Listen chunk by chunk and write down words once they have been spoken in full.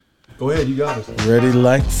Go ahead, you got it. Ready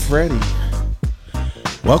like Freddy.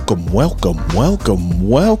 Welcome,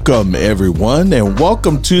 everyone, and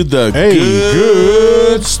welcome to the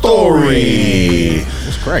Good Story.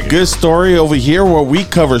 What's cracking? Good Story over here, where we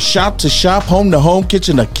cover shop to shop, home to home,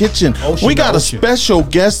 kitchen to kitchen. We got a special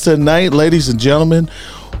guest tonight, ladies and gentlemen.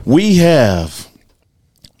 We have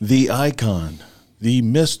the icon, the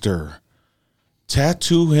Mr.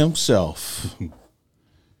 Tattoo himself,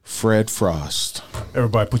 Fred Frost.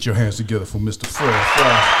 Everybody put your hands together for Mr. Fred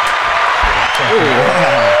Frost.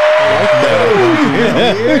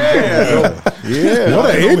 Yeah.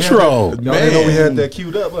 What an intro. Y'all didn't know we had that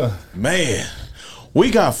queued up, huh? Man,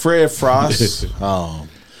 we got Fred Frost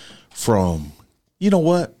from, you know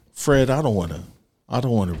what, Fred, I don't want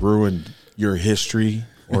to ruin your history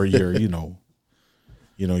or your,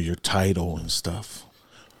 your title and stuff.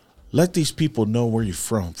 Let these people know where you're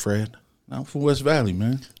from, Fred. I'm from West Valley,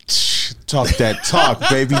 man. Talk that talk,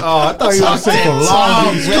 baby. Oh, I thought you were saying from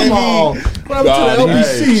Long Beach. Come on. What happened to the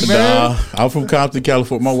LBC, man? I'm from Compton,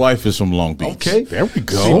 California. My wife is from Long Beach. Okay. There we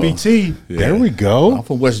go. CBT. Yeah. There we go. I'm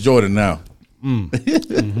from West Jordan now. I'm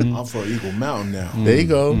from Eagle Mountain now. There you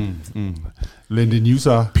go. Linden,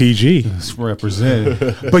 Utah. PG. Represent.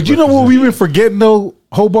 But you know what we've been forgetting though,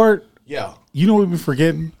 Hobart? Yeah. You know what we've been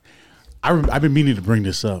forgetting? I've been meaning to bring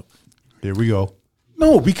this up. Here we go.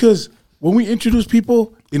 No, because when we introduce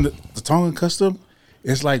people in the Tongan custom,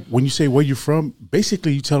 it's like when you say where you're from,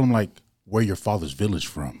 basically you tell them like where your father's village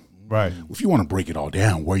from. Right. If you want to break it all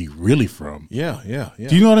down, where you really from? Yeah.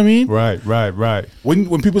 Do you know what I mean? Right.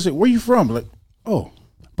 When people say where you from, like, oh,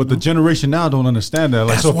 But the generation now don't understand that. Like,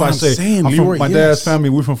 That's so if what I I'm say, saying, I'm from Leroy, my yes. dad's family,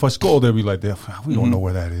 we're from Fusco, they'll be like, we don't know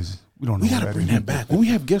where that is. We don't know we where gotta that bring is. that back. When we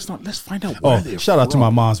have guests on, let's find out where Oh, they're shout out to from. my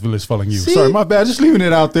mom's village following you. See? Sorry, my bad. Just leaving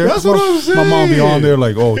it out there. That's what I'm My mom be saying. on there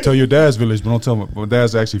like, oh, tell your dad's village, but don't tell me. My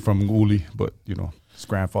dad's actually from Uli, but his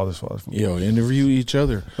grandfather's father's from Yo, interview each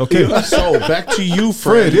other. Okay. So back to you,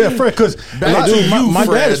 Fred. Fred, because Back to you, My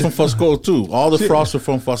Fred. dad is from Fusco too. All the Frosts are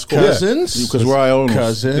from Fusco. Cousins? Because where I own them.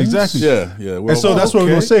 Cousins. exactly. Yeah. And so that's what we're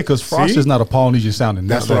gonna say, because Frost See? is not a Polynesian sounding.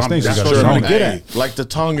 That's what I'm- thing. that's So you what gotta I'm try trying to to get get Like the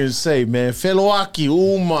Tongans say, man, Feloaki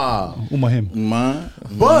Uma. Uma him.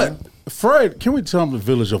 But Fred, can we tell them the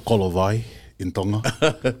village of Kolovai in Tonga?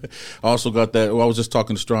 I also got that. Well, I was just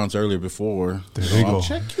talking to Strons earlier before. There you go.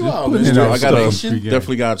 Check you out, putting Mr. it out I got Information.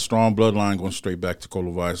 definitely got strong bloodline going straight back to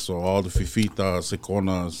Kolovai. So all the Fifitas,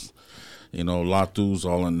 Sekonas, Latus,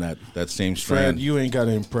 all in that same Fred, strand. you ain't got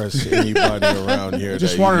to impress anybody around here.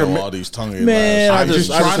 Just that wanted to all these Tongan Man, last I names. just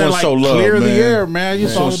trying to wanna like show love, clear the man. air, man. You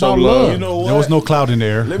Just all wanna show about love. love. You know what? There was no cloud in the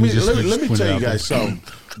air. Let me just tell put you it out there. guys something.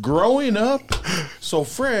 Growing up, so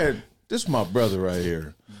Fred, this is my brother right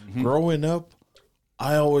here. Growing up,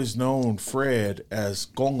 I always known Fred as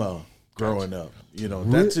Konga. Growing up,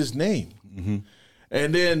 that's his name.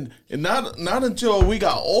 And then, not until we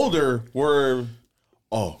got older,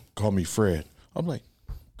 call me Fred. I'm like,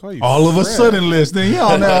 call you. All of a Fred. sudden, listening.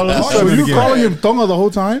 Yeah, now all of a So sudden you again. calling him Tonga the whole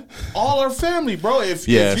time? All our family, bro. If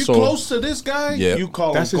Yeah, you so- close to this guy, Yeah. you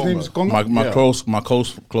call That's him his name is Konga. Tonga? My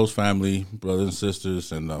Yeah. close family, brothers and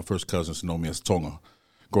sisters, and first cousins know me as Tonga.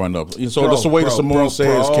 Growing up, so Bro, that's the way the bro, Samoans say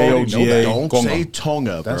it's bro, K-O-G-A. Don't Konga. say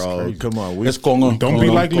Tonga, That's bro. crazy. Come on, It's Konga. Don't be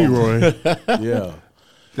like Leroy. Yeah.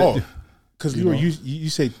 Oh, because Leroy, you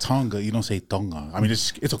say Tonga, you don't say Tonga. I mean,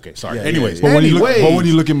 it's okay. Sorry. Yeah, Anyways, yeah, But when Anyways.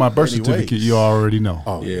 you look at my birth certificate, you already know.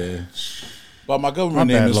 Oh, Yeah. But my government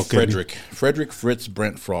My name bad, is Lil' Kidney. Frederick. Frederick Fritz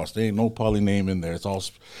Brent Frost. There ain't no poly name in there.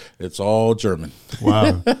 It's all German.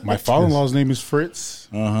 Wow. my father-in-law's name is Fritz.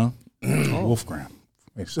 Wolfgram.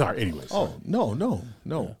 Sorry. Anyways. Oh,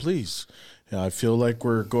 no, please. Yeah, I feel like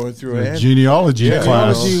we're going through an Genealogy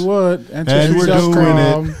class. Genealogy, what? And we're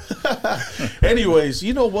doing it. Anyways,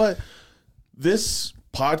 you know what? This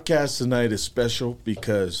podcast tonight is special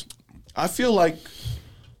because I feel like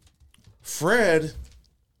Fred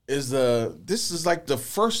this is like the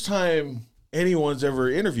first time anyone's ever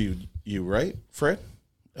interviewed you, right, Fred?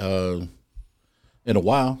 In a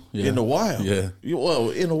while. Yeah. In a while. Yeah. Well,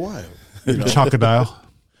 in a while. Chocodile.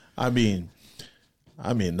 I mean,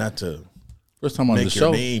 not to First time on the make your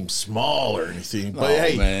show. name small or anything, but Oh,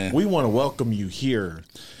 hey, man. we want to welcome you here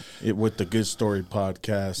with the Good Story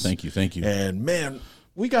Podcast. Thank you. And man,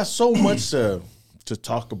 we got so much to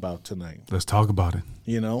talk about tonight, Let's talk about it.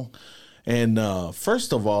 And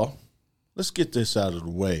first of all, let's get this out of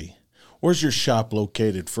the way. Where's your shop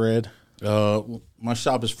located, Fred? My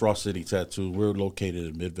shop is Frost City Tattoo. We're located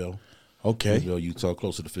in Midvale. Okay. Midvale, Utah,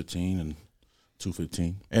 closer to 15 and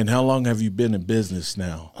 215. And how long have you been in business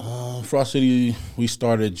now? Frost City, we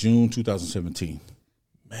started June 2017.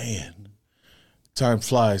 Man, time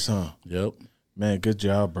flies, huh? Yep. Man, good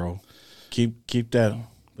job, bro. Keep that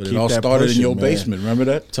But it all started in your basement. Remember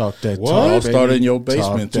that? Talk that It talk. all started baby. in your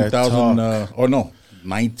basement. Talk that 2000. talk.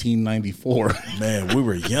 1994. Man, we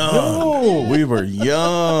were young. We were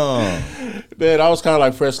young. Man, I was kind of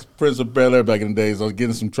like Fresh Prince of Bel-Air back in the days. I was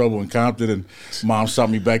getting some trouble in Compton, and Mom shot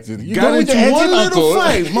me back to you Got go with into your one auntie, little uncle.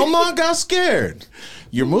 fight. My mom got scared.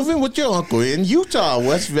 You're moving with your uncle in Utah,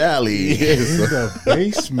 West Valley. In the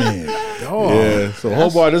basement. Dog. Yeah, so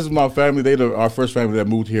Hobart, this is my family. They our first family that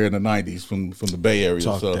moved here in the 90s from the Bay Area.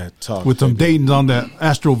 Talk so that talk. With them Daytons on that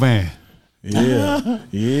Astro van. Yeah.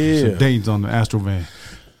 Yeah. Some Daytons on the Astro van.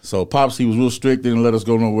 So Pops, he was real strict, didn't let us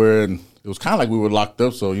go nowhere, and it was kind of like we were locked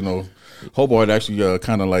up. So Hobart actually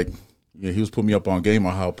kind of like. Yeah, he was putting me up on game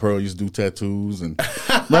on how Pearl used to do tattoos, and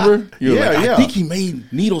remember, you were Yeah, like, yeah. I think he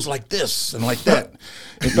made needles like this and like that.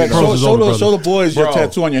 In fact, Pearl's his older show the boys your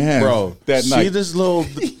tattoo on your hand, Bro, That see night,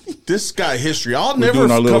 this guy history. I'll We're never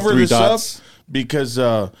doing our little cover three this dots. up because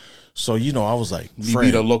I was like, we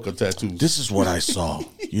friend, beat a local tattoos. this is what I saw.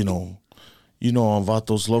 You know on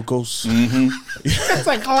Vatos Locos. It's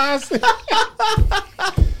like classic.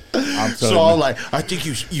 I'm telling So you. I'm like, I think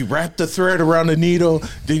you wrap the thread around the needle,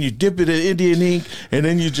 then you dip it in Indian ink, and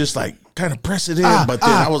then you just like kind of press it in. But then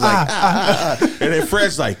I was like, and then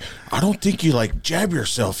Fred's like, I don't think you like jab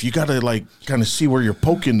yourself. You gotta like kind of see where you're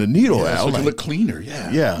poking the needle at. so I'm you like, look cleaner,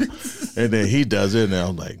 yeah. yeah. And then he does it, and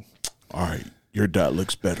I'm like, all right, your dot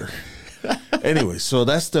looks better. Anyway, so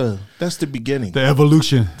that's the beginning. The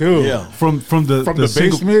evolution. Dude. Yeah. From the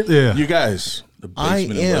single- basement? Yeah. You guys, I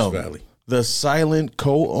basement in West am Valley. the silent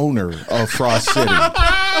co-owner of Frost City.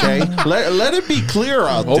 Okay, let it be clear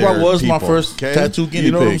out there. Hobart was my people, first okay? tattoo guinea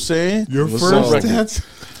You know what I'm pig. saying? Your What's first up, record? tattoo.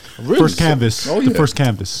 First canvas. Oh, The yeah. first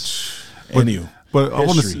canvas. Anyway, But I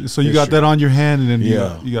want history, to. So you got history. that on your hand, and then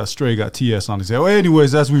Yeah. you got Stray, got TS on his head. Well,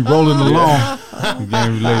 anyways, as we rolling along,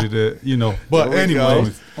 again related to But There we anyway,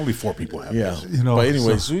 go. Only 4 people have Yeah, this. but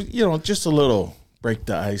anyways, just a little break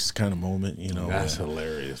the ice kind of moment. That's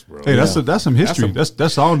hilarious, bro. hey, that's some history.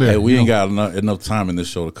 That's on there. Hey, we you ain't know. got enough time in this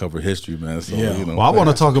show to cover history, man. So, Yeah. Well, I want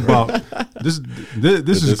to talk about this.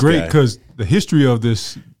 This is This great guy. because the history of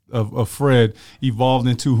this of Fred evolved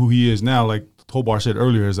into who he is now. Like Hobart said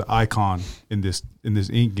earlier, as an icon in this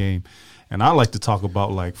ink game, and I like to talk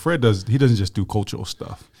about like Fred does. He doesn't just do cultural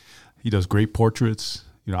stuff. He does great portraits.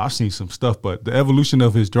 I've seen some stuff, but the evolution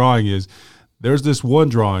of his drawing is there's this one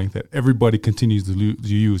drawing that everybody continues to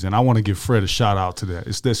use, and I want to give Fred a shout out to that.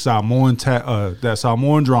 It's that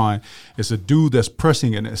Samoan drawing. It's a dude that's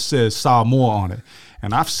pressing and it says Samoa on it,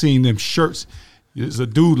 and I've seen them shirts. It's a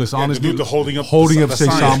dude that's on his the dude holding up the say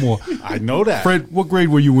sign. Samoa. I know that. Fred, what grade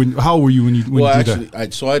were you how old were you when you Well, did that?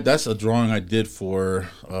 actually, that's a drawing I did for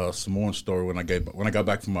Samoan Story when I got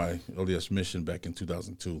back from my LDS mission back in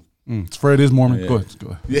 2002. Fred is Mormon. Yeah. Go ahead.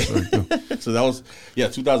 Yeah. Sorry, go. So that was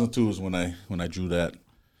 2002 is when I drew that.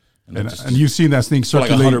 And you've seen that thing like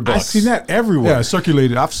circulated. $100. I've seen that everywhere. Yeah, it's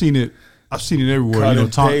circulated. I've seen it everywhere. cut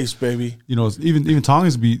and paste, baby. Even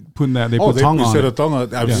Tongans be putting that. They Oh, put they Tonga on said it. a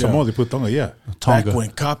Tonga. Samoa, they put Tonga, yeah. Back Tonga.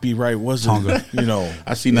 when copyright wasn't, Tonga.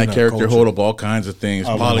 I seen that character hold up all kinds of things,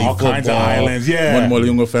 All poly kinds of football, islands, yeah. One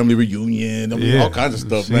Molingo family reunion, Yeah. all kinds of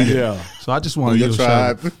stuff, See man. it. Yeah. So I just want to Your give a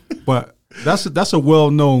shout tribe. out. But that's a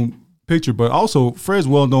well-known picture, but also Fred's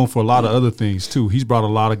well-known for a lot of other things too. He's brought a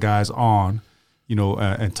lot of guys on,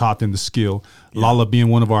 and taught them the skill. Lala being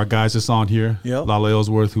one of our guys that's on here. Yep. Lala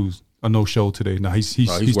Ellsworth, who's a no-show today. Now he's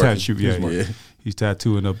working. tattooed. He's Yeah, working. he's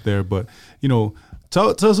tattooing up there. But tell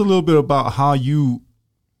us a little bit about how you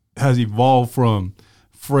has evolved from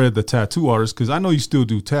Fred the tattoo artist, because I know you still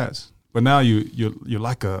do tats, but now you're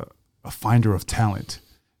like a finder of talent.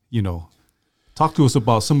 Talk to us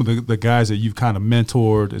about some of the guys that you've kind of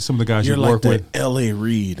mentored and some of the guys You're you like work the with. L.A.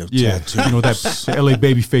 Reid of Yeah, tattoo. that the LA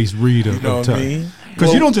babyface Reid of know what I mean?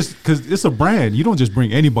 Because you don't just because it's a brand. You don't just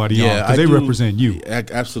bring anybody on because they represent you.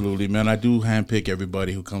 Absolutely, man. I do handpick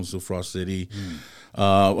everybody who comes to Frost City.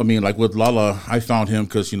 I mean, like with Lala, I found him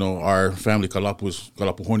because our family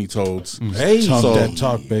Kalapu horny toads. Hey, talk that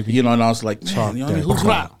talk, baby. And I was like, man,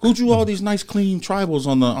 who drew all these nice clean tribals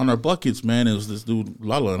on our buckets, man? It was this dude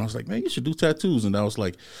Lala, and I was like, man, you should do tattoos. And that was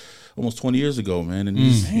like almost 20 years ago, man. And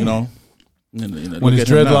he's, When his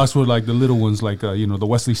dreadlocks were like the little ones, like the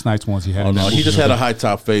Wesley Snipes ones he had. Oh no, he just had a high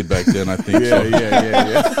top fade back then. I think.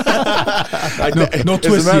 yeah. no As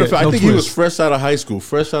twist a matter yet, of fact, no I think he was twist. fresh out of high school,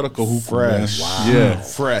 fresh out of Kahuku. Fresh. Man. Wow. Yeah.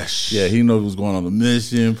 Fresh. Yeah, he knows he was going on the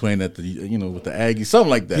mission, playing at the with the Aggies, something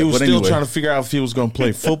like that. He was But still anyway, trying to figure out if he was going to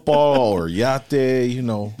play football or yate,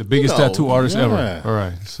 The biggest tattoo artist ever. All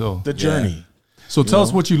right, so The journey. So tell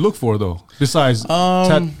us what you look for though. Besides,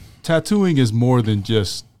 tattooing is more than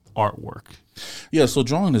just artwork. Yeah, so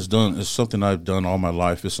drawing is something I've done all my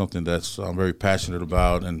life. It's something that's I'm very passionate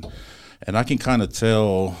about, and I can kind of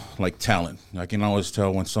tell like talent. I can always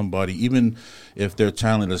tell when somebody, even if their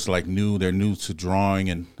talent is like they're new to drawing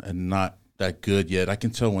and not that good yet. I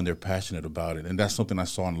can tell when they're passionate about it, and that's something I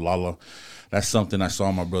saw in Lala. That's something I saw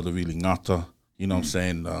in my brother Really Ngata. You know what I'm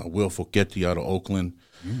saying? Will Foketti out of Oakland.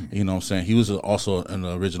 You know what I'm saying? He was also an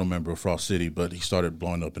original member of Frost City, but he started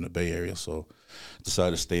blowing up in the Bay Area, so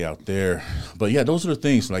decided to stay out there. But yeah, those are the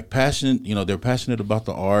things, like passion, they're passionate about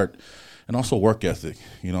the art and also work ethic.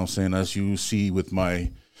 You know what I'm saying? As you see with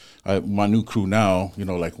my new crew now,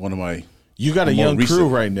 like one of my... You got a young crew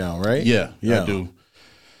right now, right? Yeah, I do.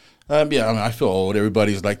 Yeah, I mean, I feel old.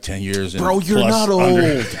 Everybody's like 10 years. Bro, you're plus not old.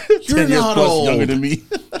 Under, you're not old. Younger than me.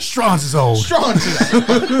 Strauss is old.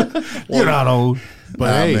 You're not old.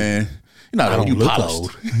 But hey, man, you're not old. You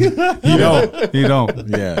polished. You don't.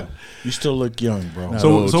 Yeah. You still look young, bro.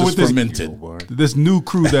 So with this new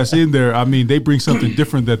crew that's in there, I mean, they bring something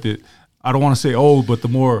different I don't want to say old, but the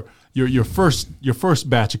more your first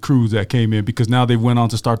batch of crews that came in, because now they went on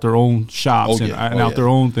to start their own shops and their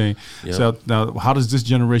own thing. Yep. So now, how does this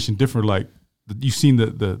generation differ? Like, you've seen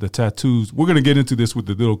the tattoos. We're gonna get into this with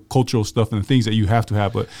the little cultural stuff and the things that you have to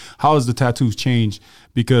have, but how has the tattoos changed?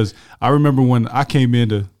 Because I remember when I came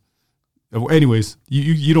into, anyways,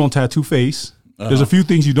 you don't tattoo face. There's a few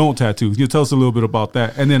things you don't tattoo. Can you tell us a little bit about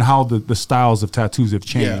that? And then how the styles of tattoos have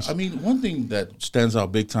changed. Yeah, I mean, one thing that stands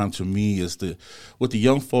out big time to me is with the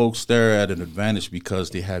young folks, they're at an advantage because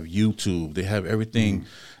they have YouTube. They have everything.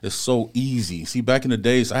 It's so easy. See, back in the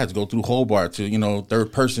days, I had to go through Hobart to,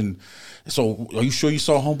 third person. So, are you sure you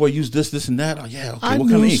saw Homeboy use this, and that? Oh, yeah, okay. I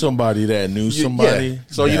knew somebody that knew somebody. Yeah.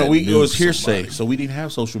 So, it was hearsay. So, we didn't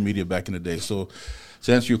have social media back in the day. So,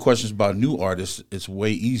 to answer your questions about new artists, it's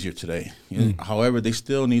way easier today. However, they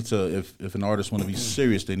still need to, if an artist want to be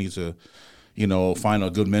serious, they need to, find a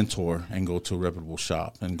good mentor and go to a reputable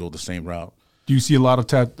shop and go the same route. Do you see a lot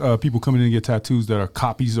of people coming in and get tattoos that are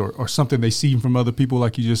copies or something they see from other people,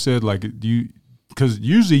 like you just said? Like, because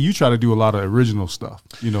usually you try to do a lot of original stuff,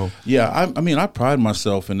 Yeah, I mean, I pride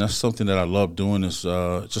myself, and that's something that I love doing is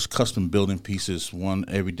just custom building pieces one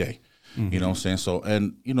every day. Mm-hmm. You know what I'm saying? So,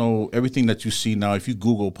 and, everything that you see now, if you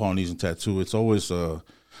Google Polynesian tattoo, it's always, I'm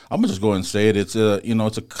going to just go ahead and say it. It's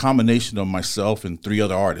it's a combination of myself and 3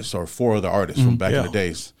 other artists or 4 other artists from back in the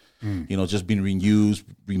days. Just being reused,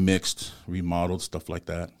 remixed, remodeled, stuff like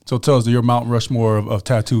that. So tell us your Mount Rushmore of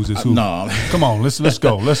tattoos is who? No. Come on, let's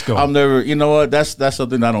go. I'm never, that's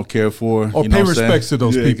something I don't care for. Or pay respects to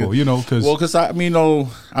those people, because. Well, because I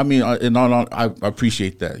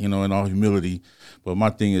appreciate that, in all humility. But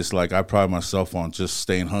my thing is, like, I pride myself on just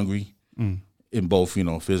staying hungry in both,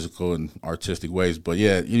 physical and artistic ways. But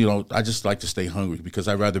yeah, I just like to stay hungry because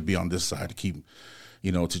I'd rather be on this side to keep,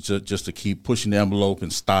 to keep pushing the envelope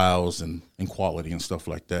and styles and quality and stuff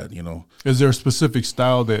like that. Is there a specific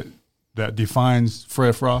style that defines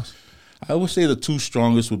Fred Frost? I would say the 2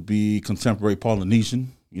 strongest would be contemporary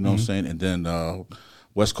Polynesian. You know what I'm saying, and then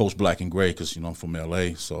West Coast Black and Gray, because I'm from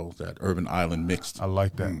LA, so that urban island mixed. I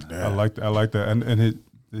like that. I like that. And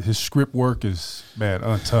his script work is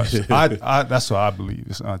untouched. That's what I believe.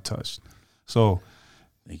 It's untouched. So,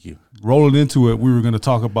 thank you. Rolling into it, we were going to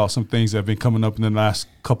talk about some things that have been coming up in the last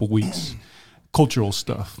couple weeks, cultural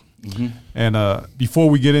stuff. Mm-hmm. And before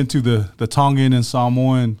we get into the Tongan and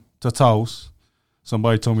Samoan tataos,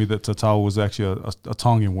 somebody told me that tatao was actually a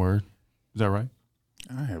Tongan word. Is that right?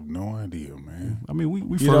 I have no idea, man. I mean, we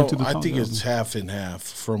refer to the I think it's half and half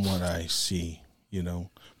from what I see,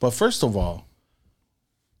 But first of all,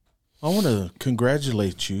 I want to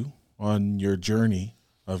congratulate you on your journey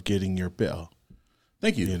of getting your bell.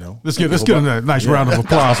 Thank you. Let's get a nice round of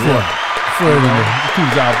applause for Fred and the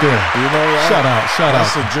crews out there. Shout out.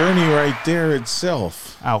 That's a journey right there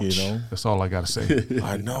itself. Ouch. That's all I got to say.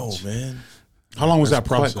 I know, man. How long was that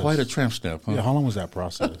process? Quite a tramp stamp, huh? Yeah, how long was that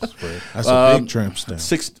process, Fred? That's a big tramp stamp.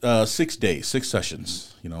 6 days, 6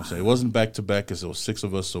 sessions. It wasn't back to back because it was 6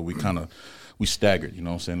 of us, so we staggered.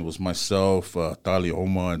 It was myself, Tali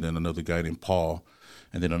Omar, and then another guy named Paul,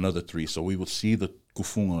 and then another 3. So we would see the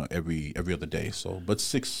kufunga every other day. So, but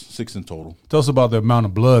six in total. Tell us about the amount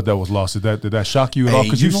of blood that was lost. Did that shock you at all?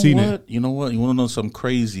 Because you've seen it. You know what? You want to know something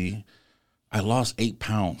crazy? I lost 8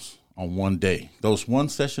 pounds on one day. That was one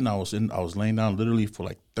session I was laying down literally for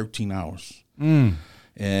like 13 hours.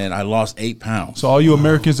 And I lost 8 pounds. So all you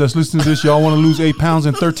Americans that's listening to this, y'all want to lose 8 pounds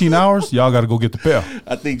in 13 hours? Y'all got to go get the pill.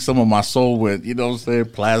 I think some of my soul went,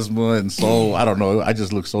 plasma and soul. I don't know. I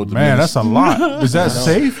just look so diminished. Man, that's a lot. Is that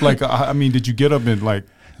safe? Like, I mean, did you get up and like,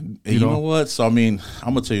 you know what? So, I mean,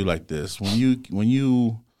 I'm going to tell you like this. When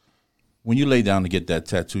you when you lay down to get that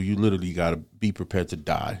tattoo, you literally got to be prepared to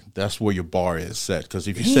die. That's where your bar is set. Because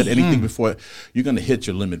if you set anything before it, you're going to hit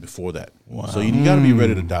your limit before that. Wow. So you got to be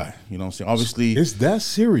ready to die. You know what I'm saying? Obviously. It's that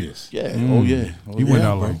serious. Yeah. Oh, yeah. Oh, He went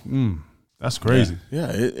out like, that's crazy.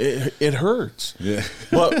 Yeah, it hurts. Yeah.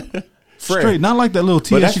 But Fred, Straight, not like that little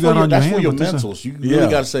But TS you got on your that's hand. for your but this, mentals. You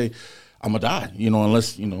really got to say, I'm going to die. You know,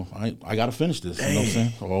 unless, you know, I got to finish this. You know what I'm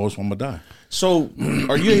saying? I always want to die. so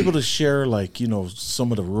are you able to share, like, you know,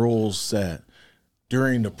 some of the rules that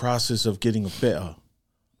during the process of getting a better?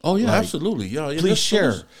 Oh, yeah, Like, absolutely. Yeah, Please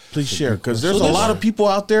share. Please share. Because there's a lot of people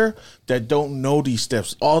out there that don't know these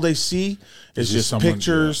steps. All they see is just just someone-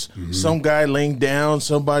 pictures, some guy laying down,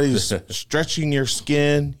 somebody's stretching your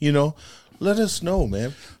skin, you know. Let us know,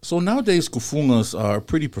 man. So nowadays, kufungas are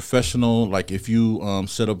pretty professional. Like if you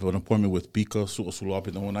set up an appointment with Pika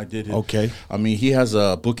Su'osuluapi, the one I did, Okay. I mean, he has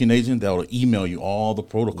a booking agent that will email you all the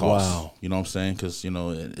protocols. Wow. You know what I'm saying? Because, you know,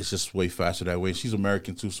 it's just way faster that way. She's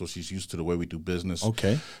American too, so she's used to the way we do business.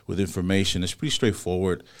 Okay. With information. It's pretty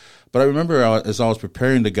straightforward. But I remember as I was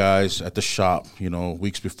preparing the guys at the shop, you know,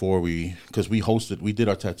 weeks before because we did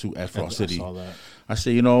our tattoo at Frost City. saw that. I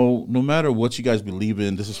say, you know, no matter what you guys believe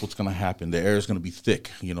in, this is what's going to happen. The air is going to be thick.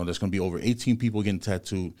 You know, there's going to be over 18 people getting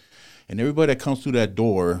tattooed. And everybody that comes through that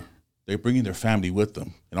door, they're bringing their family with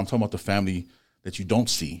them. And I'm talking about the family that you don't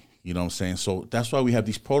see. You know what I'm saying? So that's why we have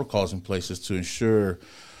these protocols in places to ensure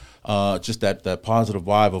just that positive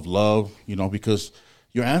vibe of love, you know, because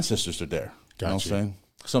your ancestors are there. You know what I'm saying?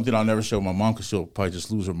 Something I'll never show my mom because she'll probably just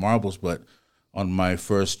lose her marbles. But on my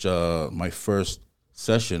first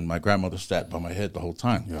session, my grandmother sat by my head the whole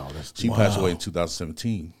time. She passed away in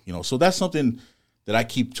 2017. You know, so that's something that I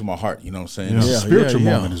keep to my heart. You know what I'm saying? Yeah. Spiritual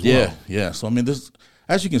moment as well. Yeah, yeah. So I mean, this,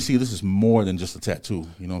 as you can see, this is more than just a tattoo.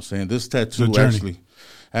 You know what I'm saying? This tattoo It's a journey. actually,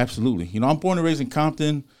 absolutely. You know, I'm born and raised in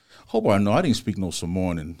Compton. Hope I know I didn't speak no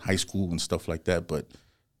Samoan in high school and stuff like that, but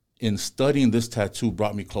in studying this tattoo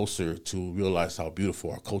brought me closer to realize how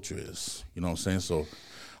beautiful our culture is. You know what I'm saying? So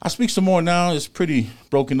I speak Samoan now. It's pretty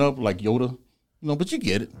broken up like Yoda, you know, but you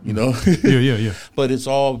get it, you know? Yeah. But it's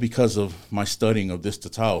all because of my studying of this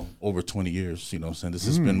tatau over 20 years. You know what I'm saying? This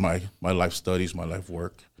has been my life studies, my life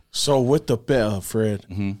work. So with the better, Fred,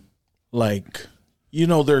 like, you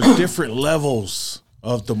know, there's different levels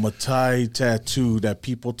of the Matai tattoo that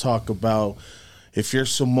people talk about. If you're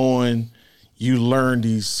Samoan, you learn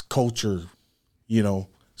these culture, you know.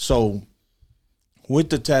 So with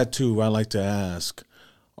the tattoo, I like to ask,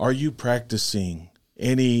 are you practicing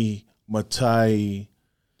any Matai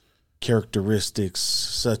characteristics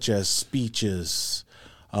such as speeches,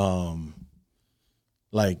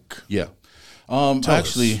 like Yeah.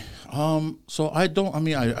 Actually, so I don't, I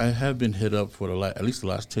mean, I have been hit up for at least the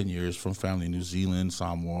last 10 years from family in New Zealand,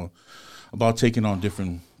 Samoa, about taking on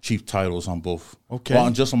different chief titles on both. Okay. Well,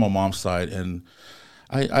 just on my mom's side. And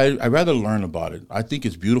I rather learn about it. I think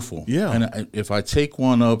it's beautiful. Yeah. And if I take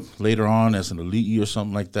one up later on as an elite or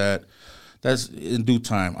something like that, that's in due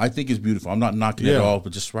time. I think it's beautiful. I'm not knocking it off,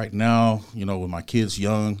 but just right now, you know, with my kids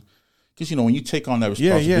young, because, you know, when you take on that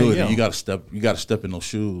responsibility, you got to step in those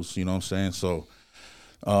shoes. You know what I'm saying? So,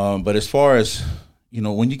 but as far as, you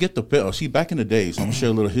know, when you get the pe'o, see, back in the days, I'm gonna share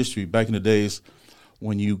a little history. Back in the days,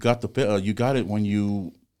 when you got the pe'o, you got it when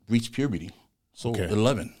you reached puberty. So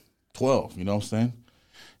 11, 12. You know what I'm saying?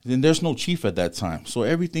 Then there's no chief at that time. So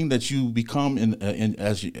everything that you become in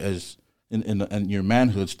your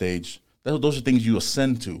manhood stage, those are things you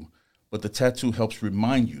ascend to. But the tattoo helps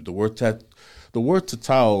remind you. The word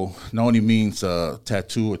tatau not only means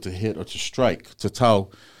tattoo or to hit or to strike,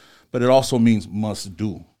 tatau, but it also means must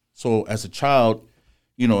do. So as a child,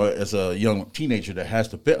 you know, as a young teenager that has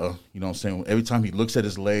the pe'o, you know what I'm saying, every time he looks at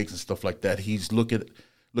his legs and stuff like that, he's looking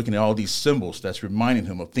at all these symbols that's reminding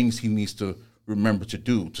him of things he needs to remember to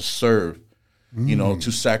do, to serve, you know,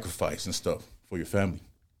 to sacrifice and stuff for your family.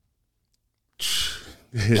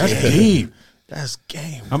 that's deep. That's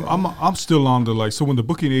game. I'm still on the, like, so when the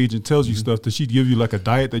booking agent tells you stuff, does she give you like a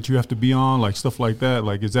diet that you have to be on, like stuff like that?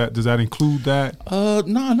 Like, does that include that?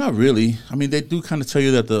 No, not really. I mean, they do kind of tell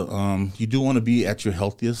you that you do want to be at your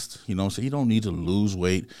healthiest, you know, so you don't need to lose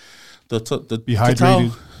weight. Be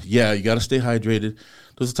hydrated. Yeah, you got to stay hydrated.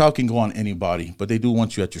 The tatau can go on anybody, but they do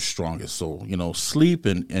want you at your strongest. So, you know, sleep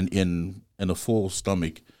and in a full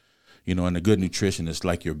stomach, you know, and a good nutrition is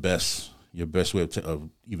like your best way of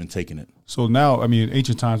even taking it. So now, I mean, in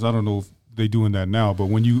ancient times, I don't know if they're doing that now, but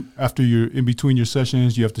when after you're in between your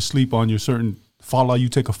sessions, you have to sleep on your certain fala, you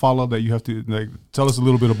take a fala that you have to, like, tell us a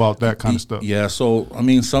little bit about that kind of stuff. Yeah, so, I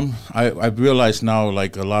mean, I've realized now,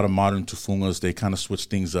 like a lot of modern tufungas, they kind of switch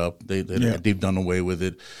things up. They've done away with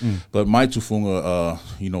it. But my tufunga,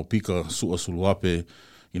 you know, Pika Su'osuluapi,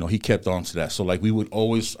 you know, he kept on to that. So like we would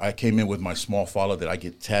always, I came in with my small follow that I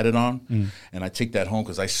get tatted on, and I take that home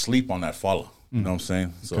because I sleep on that follow. You know what I'm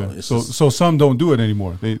saying? So Okay. it's So some don't do it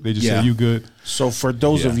anymore. They just Yeah. say you good. So for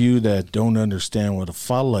those of you that don't understand what a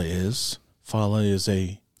fala is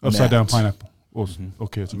a Upside down mat. pineapple. Oh,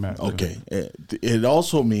 okay, it's a mat. Okay. It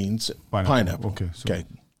also means pineapple. Okay, so- Okay.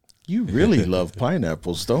 You really love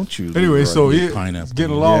pineapples, don't you? Anyway, Leroy? so he pineapple.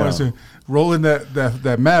 getting along Yeah. and so rolling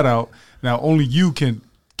that mat out. Now only you can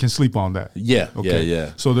sleep on that. Yeah, Okay.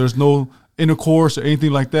 yeah. So there's no intercourse or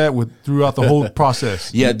anything like that with throughout the whole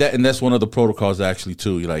process. Yeah, that's one of the protocols actually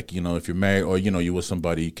too. Like, you know, if you're married or, you know, you're with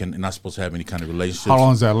somebody, you're not supposed to have any kind of relationship. How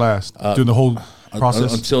long does that last? During the whole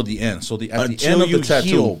process? Until the end. So at the end Until of the you tattoo.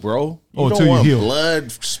 heal, bro. Oh, You until don't you want heal.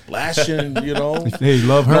 blood splashing, you know. Hey,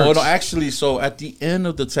 love No, hurts. no, actually, so at the end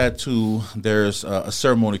of the tattoo, there's a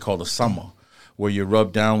ceremony called a sama, where you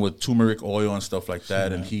rub down with turmeric oil and stuff like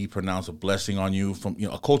that, and he pronounced a blessing on you from, you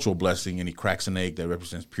know, a cultural blessing, and he cracks an egg that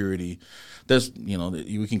represents purity. There's, you know,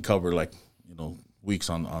 we can cover like, you know, weeks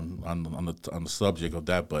on the subject of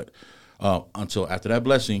that, but until after that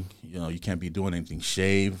blessing, you know, you can't be doing anything.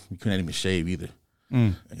 Shave, you couldn't even shave either. You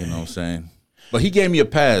know what I'm saying? But he gave me a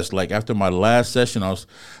pass. Like after my last session,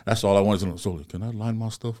 that's all I wanted to know. So can I line my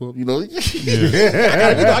stuff up? You know,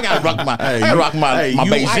 I gotta rock my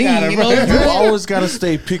Beijing. You know, You always got to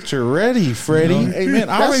stay picture ready, Freddie. Hey man,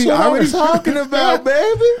 That's what I was talking about,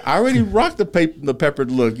 baby. I already rocked the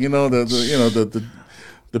peppered look. You know the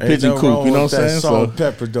Ain't pigeon no coop. wrong You know with what I'm that saying? salt So and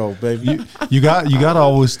pepper though, baby. you got to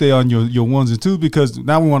always stay on your ones and twos, because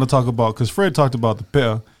now we want to talk about, because Fred talked about the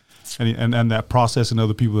pe'a and that process and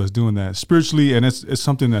other people that's doing that spiritually, and it's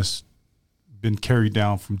something that's been carried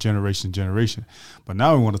down from generation to generation. But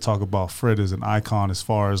now we want to talk about Fred as an icon, as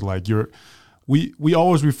far as like we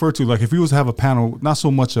always refer to, like if we was to have a panel, not so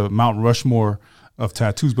much a Mount Rushmore of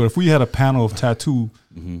tattoos, but if we had a panel of tattoo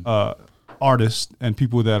artists and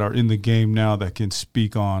people that are in the game now that can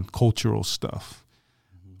speak on cultural stuff,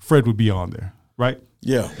 Fred would be on there, right?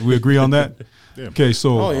 Yeah. We agree on that? Okay,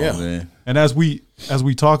 so Oh, yeah. man. and as we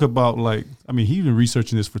talk about, like, I mean, he's been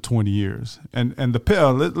researching this for 20 years. And the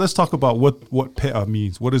pe'a, let's talk about what pe'a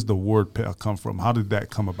means. What does the word pe'a come from? How did that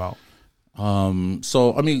come about?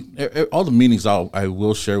 So I mean, all the meanings I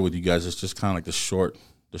will share with you guys. It's just kind of like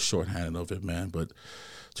the shorthand of it, man. But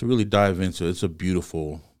to really dive into it, it's a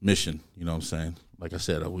beautiful mission. You know what I'm saying? Like I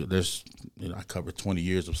said, I covered 20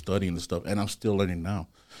 years of studying this stuff, and I'm still learning now.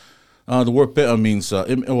 The word pe'a means,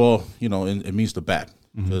 it means the bat.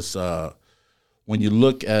 Because when you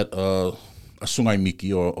look at a Sungai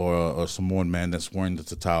Miki or a Samoan man that's wearing the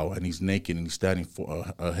tatau and he's naked and he's standing for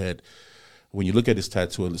a head, when you look at his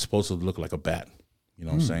tattoo, it's supposed to look like a bat. You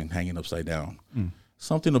know what I'm saying? Hanging upside down.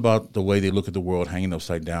 Something about the way they look at the world hanging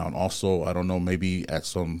upside down. Also, I don't know, maybe at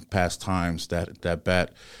some past times that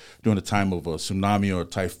bat during the time of a tsunami or a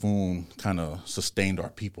typhoon kind of sustained our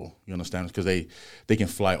people. You understand? Because they can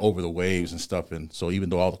fly over the waves and stuff. And so even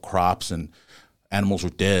though all the crops and animals were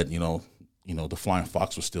dead, you know, the flying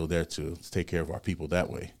fox was still there to take care of our people that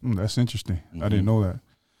way. That's interesting. I didn't know that.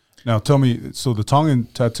 Now tell me, so the Tongan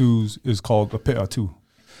tattoos is called a pe'a too.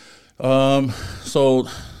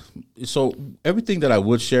 So everything that I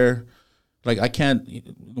would share, like I can't,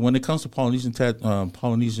 when it comes to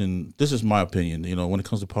Polynesian, this is my opinion, you know, when it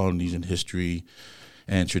comes to Polynesian history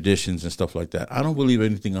and traditions and stuff like that, I don't believe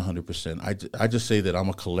anything 100%. I just say that I'm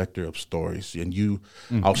a collector of stories, and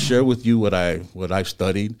I'll share with you what I've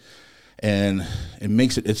studied, and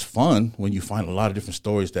it's fun when you find a lot of different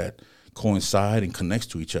stories that coincide and connects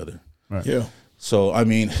to each other. Right. Yeah. So, I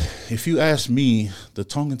mean, if you ask me, the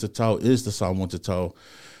Tongan tatau is the Samoan tatau.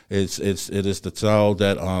 It is the tatau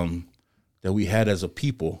that we had as a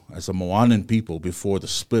people, as a Moanan people, before the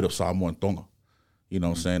split of Samoa and Tonga. You know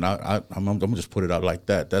what I'm saying? I'm gonna just put it out like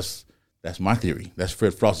that. That's my theory. That's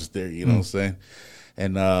Fred Frost's theory. You know what I'm saying?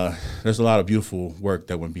 And there's a lot of beautiful work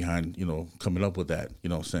that went behind, you know, coming up with that. You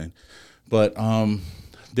know what I'm saying? But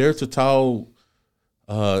their tatau.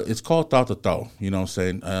 It's called tau tatau, you know what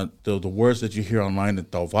I'm saying? The words that you hear online in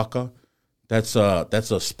Tauwaka, that's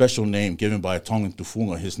a special name given by a Tongan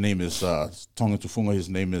Tufunga. His name is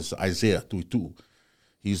Isaiah Tuitu.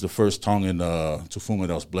 He's the first Tongan Tufunga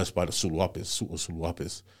that was blessed by the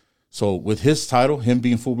Suluapis. So with his title, him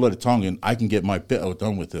being full-blooded Tongan, I can get my pe'a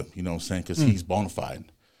done with him, you know what I'm saying, because he's bona fide.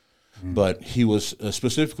 But he was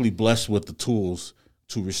specifically blessed with the tools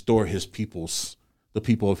to restore his the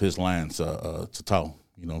people of his lands, tatau.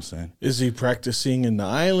 You know what I'm saying? Is he practicing in the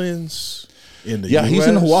islands? In the Yeah, US? he's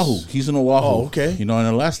in Oahu. He's in Oahu. Oh, okay. You know, and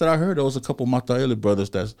the last that I heard, there was a couple Mataele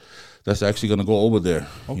brothers that's actually going to go over there.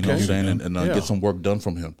 You know what I'm Okay. saying? And Yeah. get some work done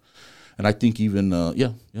from him. And I think even,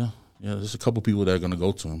 Yeah, there's a couple people that are going to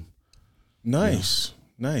go to him. Nice.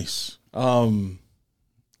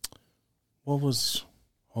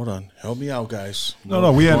 Hold on, help me out, guys.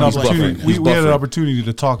 No, we had an He's opportunity. buffering. He's We had an buffering. opportunity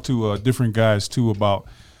to talk to different guys too about,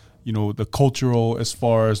 the cultural as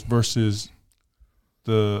far as versus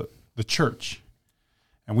the church,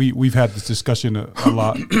 and we've had this discussion a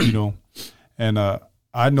lot, and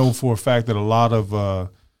I know for a fact that a lot of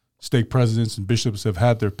stake presidents and bishops have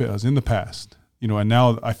had their pe'as in the past, and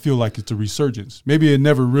now I feel like it's a resurgence. Maybe it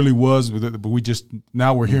never really was, but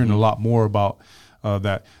we're hearing a lot more about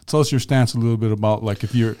that. Tell us your stance a little bit about, like,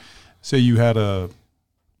 if say you had a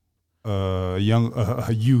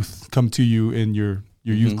youth come to you in your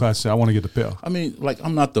youth class, say, I want to get the pe'a. I mean, like,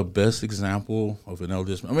 I'm not the best example of an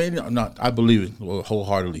elder. I mean, I believe it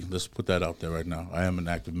wholeheartedly. Let's put that out there right now. I am an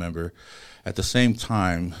active member. At the same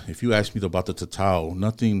time, if you ask me about the tatau,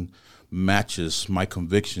 nothing matches my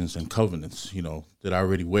convictions and covenants, that I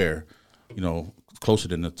already wear, closer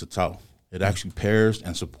than the tatau. It actually pairs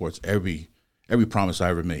and supports every promise I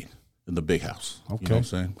ever made in the big house. Okay. You know what I'm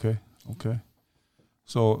saying? Okay.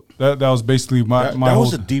 So that was basically my That whole.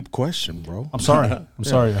 was a deep question, bro. I'm sorry. I'm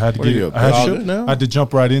sorry. I had to What are get. you, I had, good now? I had to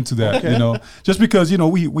jump right into that. Just because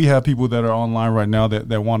we have people that are online right now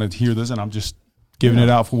that want to hear this, and I'm just giving it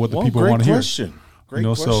out for what the Well, people great want to hear. question. Great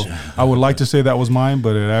So question. I would like to say that was mine,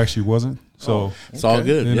 but it actually wasn't. So It's all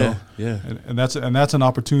good. you know, Yeah. and that's an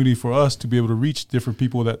opportunity for us to be able to reach different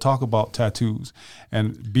people that talk about tattoos,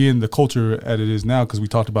 and being the culture as it is now, because we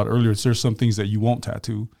talked about earlier, there's some things that you won't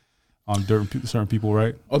tattoo on certain people,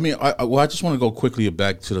 right? I mean, I just want to go quickly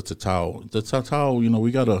back to the tatau. The tatau,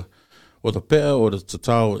 we got the pe'a or the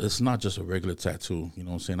tatau, it's not just a regular tattoo. You know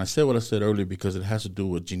what I'm saying? I said what I said earlier because it has to do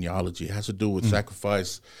with genealogy. It has to do with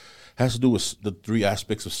sacrifice. It has to do with the three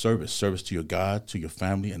aspects of service to your God, to your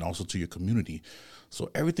family, and also to your community. So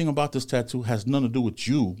everything about this tattoo has nothing to do with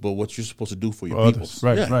you, but what you're supposed to do for your people.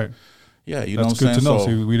 Right, yeah. right. Yeah, you know That's what I'm good to know.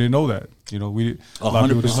 saying? See, we didn't know that. A lot of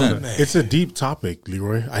people didn't know 100%. that. It's a deep topic,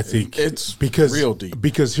 Leroy. I think It's because real deep.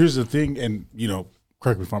 Because here's the thing, and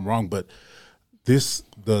correct me if I'm wrong, but the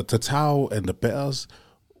tatau and the pe'as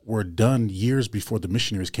were done years before the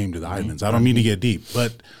missionaries came to the islands. I don't mean to get deep,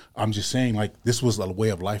 but I'm just saying, like, this was a way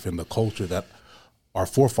of life and the culture that our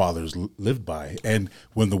forefathers lived by. And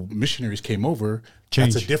when the missionaries came over,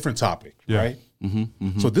 Change. that's a different topic, Yeah. right?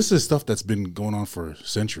 So this is stuff that's been going on for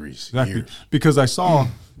centuries, Exactly. years. Because I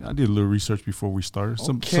did a little research before we started.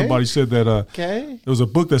 Okay. Somebody said that Okay. there was a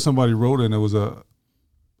book that somebody wrote, and it was a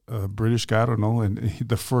British guy, I don't know, and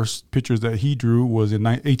the first pictures that he drew was in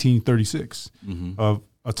 1836 of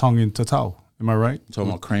a Tongan tatau. Am I right? Talking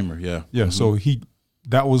about Kramer, yeah. Yeah. So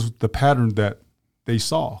that was the pattern that they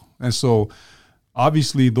saw, and so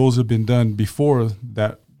obviously those have been done before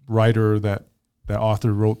that writer, that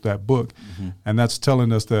author wrote that book, and that's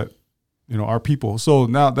telling us that our people. So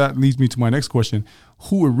now that leads me to my next question: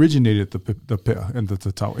 who originated the pe'a and the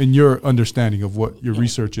tatau? In your understanding of what your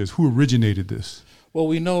research is, who originated this? Well,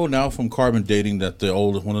 we know now from carbon dating that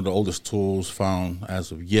one of the oldest tools found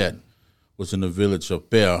as of yet was in the village of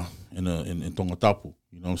Pea in Tongatapu.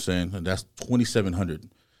 You know what I'm saying? And that's 2,700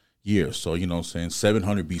 years. So,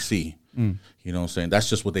 700 BC. You know what I'm saying? That's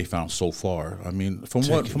just what they found so far. I mean, from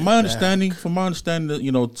my understanding,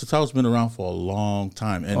 tatau's been around for a long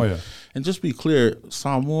time. And and just be clear,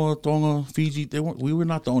 Samoa, Tonga, Fiji, we were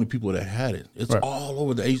not the only people that had it. It's all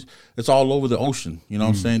over the ocean. You know what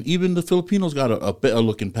I'm saying? Even the Filipinos got a better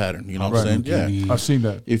looking pattern. You know what I'm saying? Yeah. I've seen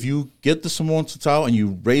that. If you get the Samoan tatau and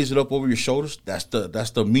you raise it up over your shoulders, that's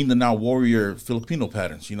the Mindanao warrior Filipino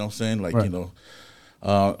patterns. You know what I'm saying? Like,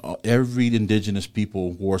 every indigenous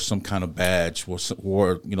people wore some kind of badge,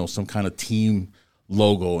 wore some kind of team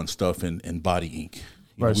logo and stuff in body ink.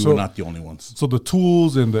 We were not the only ones. So the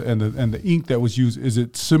tools and the ink that was used, is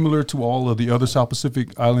it similar to all of the other South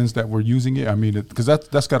Pacific islands that were using it? I mean, because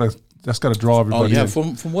that's got to draw everybody. Oh yeah,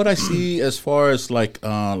 in. from what I see, as far as the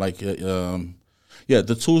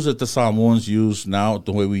tools that the Samoans use now,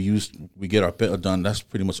 the way we get our pe'a done, that's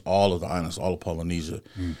pretty much all of the islands, all of Polynesia.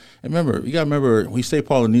 And remember, you got to remember, we say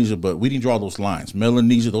Polynesia, but we didn't draw those lines.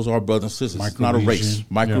 Melanesia, those are our brothers and sisters. It's not a race.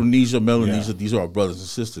 Micronesia, Melanesia, these are our brothers and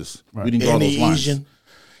sisters. Right. We didn't draw those lines.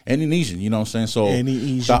 Indonesian, you know what I'm saying? So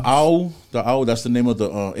the owl, that's the name of the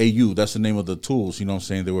AU, that's the name of the tools, you know what I'm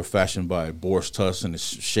saying? They were fashioned by boar's tusk and it's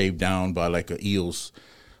shaved down by like a eel's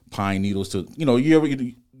pine needles to,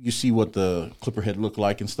 you see what the clipper head look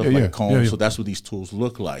like and stuff, like a comb. So that's what these tools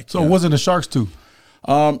look like. So it wasn't a shark's tooth.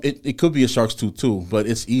 It could be a shark's tooth too, but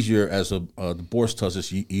it's easier as the boar's tusk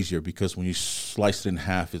is easier because when you slice it in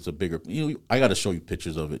half, it's a bigger. I got to show you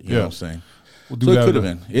pictures of it. You know what I'm saying? do So that. it could have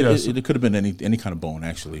been. Yes. It could have been any kind of bone,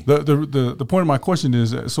 actually. The point of my question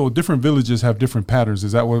is, so different villages have different patterns.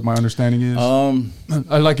 Is that what my understanding is?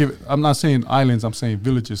 I like it. I'm not saying islands. I'm saying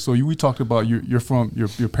villages. So we talked about you're from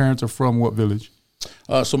your parents are from what village?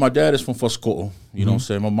 So my dad is from Fosco. You know what I'm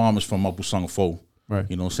saying? My mom is from Mapusanga Fo. Right.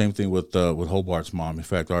 You know, same thing with Hobart's mom. In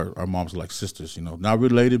fact, our moms are like sisters. You know, not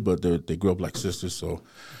related, but they grew up like sisters. So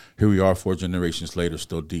here we are, 4 generations later,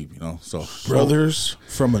 still deep. You know, so Brothers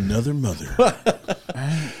from another mother.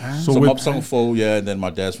 So Mapusanga Fo, yeah, and then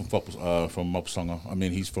my dad's from Mapusanga. I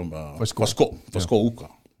mean, he's from Fosco Uka.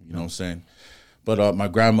 You know what I'm saying? But my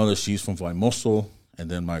grandmother, she's from Vaimoso, and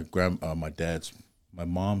then my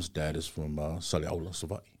mom's dad is from Saliaula,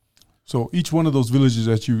 Savai. So each one of those villages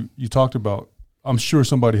that you talked about, I'm sure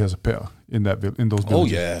somebody has a pair in those villages. Oh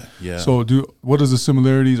yeah. So what are the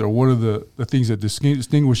similarities, or what are the things that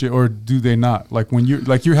distinguish it, or do they not? Like when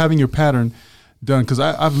you're having your pattern done, because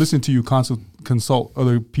I've listened to you consult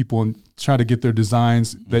other people and try to get their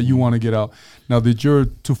designs that you want to get out. Now, did your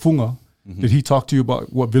tufunga, did he talk to you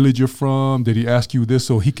about what village you're from? Did he ask you this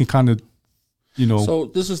so he can kind of, So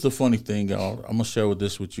this is the funny thing. I'm gonna share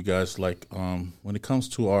this with you guys. Like when it comes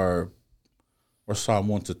to our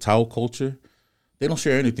Samoan Tao culture, they don't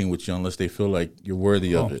share anything with you unless they feel like you're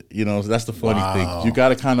worthy of it. You know, that's the funny thing. You got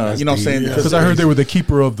to kind of, you know what I'm saying? Because I heard they were the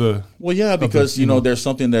keeper of the... Well, yeah, because, there's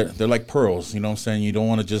something that they're like pearls. You know what I'm saying? You don't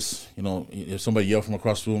want to just, if somebody yell from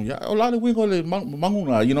across the room, yeah,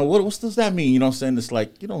 manguna, what does that mean? You know what I'm saying? It's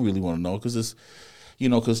like, you don't really want to know because it's,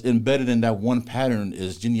 because embedded in that one pattern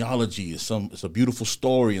is genealogy, it's a beautiful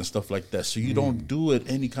story and stuff like that. So you don't do it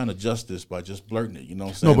any kind of justice by just blurting it. You know what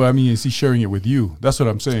I'm saying? No, but I mean, is he sharing it with you? That's what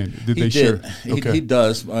I'm saying. Did they share? Okay. He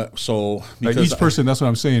does. So like each person, that's what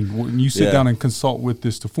I'm saying. When you sit down and consult with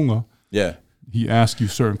this Tufunga, yeah, he asks you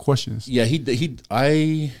certain questions. Yeah, he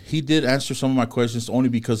did answer some of my questions only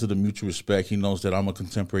because of the mutual respect. He knows that I'm a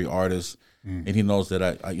contemporary artist. And he knows that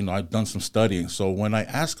I've done some studying. So when I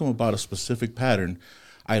ask him about a specific pattern,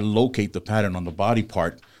 I locate the pattern on the body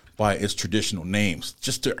part by its traditional names,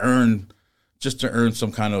 just to earn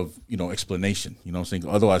some kind of explanation. You know what I'm saying?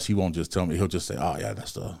 Otherwise, he won't just tell me. He'll just say, "Oh yeah,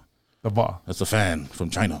 that's a fan from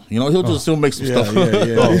China." He'll still make some stuff.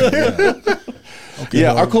 Yeah. Okay,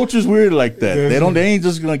 yeah, our culture's weird like that. They ain't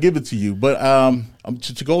just gonna give it to you. But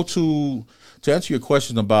to answer your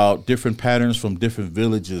question about different patterns from different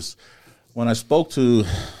villages. When I spoke to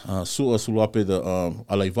Su'a Suluape, the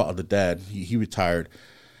Alaiva, the dad, he retired.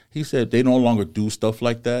 He said they no longer do stuff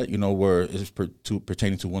like that, where it's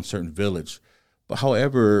pertaining to one certain village. But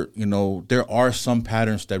however, there are some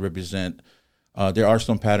patterns that represent. There are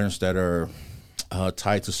some patterns that are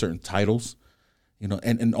tied to certain titles,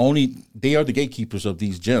 and only they are the gatekeepers of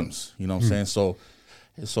these gems. You know what I'm saying?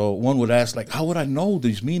 So one would ask, like, how would I know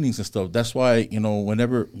these meanings and stuff? That's why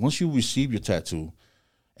once you receive your tattoo.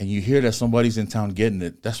 And you hear that somebody's in town getting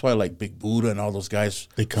it. That's why, like Big Buddha and all those guys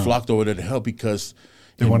flocked over there to help because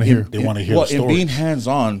they want to hear. They want to hear. Well, the story. In being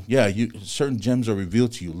hands-on, certain gems are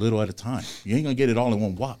revealed to you little at a time. You ain't gonna get it all in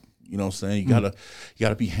one whop. You know what I'm saying? You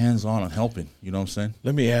gotta be hands-on and helping. You know what I'm saying?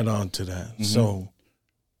 Let me add on to that. Mm-hmm. So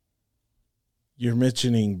you're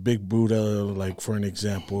mentioning Big Buddha, like for an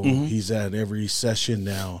example, he's at every session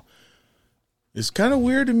now. It's kind of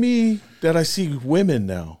weird to me that I see women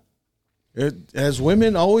now. Has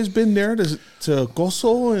women always been there to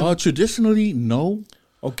koso? Traditionally, no.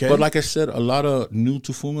 Okay. But like I said, a lot of new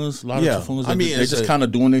tufungas, they're just kind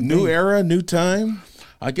of doing it. New era, new time?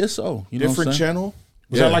 I guess so. Different channel?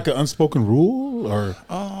 Was that like an unspoken rule? Or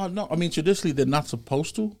no. I mean, traditionally, they're not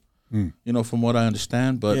supposed to, from what I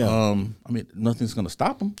understand. But, nothing's going to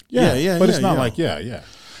stop them. Yeah. But it's not like, yeah.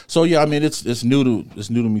 So I mean it's new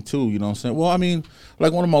to me too, you know what I'm saying? Well, I mean,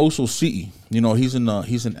 like one of my usos, City,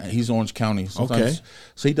 he's Orange County. Sometimes, okay.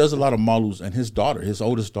 So he does a lot of malus, and his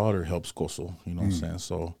oldest daughter helps koso, you know what I'm saying?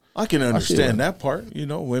 So I can understand that part,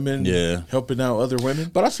 women helping out other women.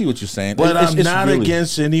 But I see what you're saying. But I'm not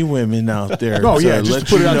against any women out there. No, just to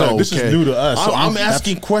put it out there. This is new to us. So I'm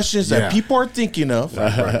asking questions that people are thinking of,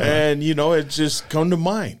 and it just come to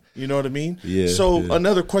mind. You know what I mean? Yeah. So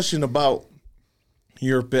another question about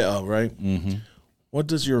your pe'a, right? Mm-hmm. What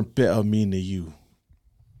does your pe'a mean to you?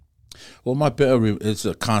 Well, my pe'a is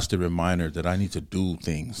a constant reminder that I need to do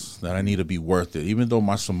things, that I need to be worth it. Even though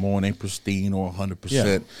my Samoan ain't pristine or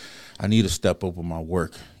 100%, I need to step up with my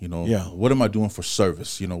work. What am I doing for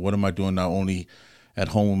service? What am I doing not only at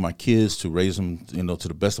home with my kids to raise them, to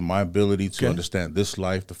the best of my ability to understand this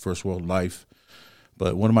life, the first world life,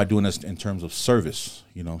 but what am I doing in terms of service?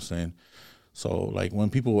 You know what I'm saying? So, like, when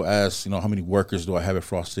people ask, how many workers do I have at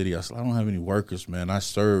Frost City? I said, I don't have any workers, man. I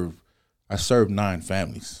serve 9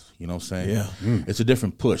 families. You know what I'm saying? Yeah. It's a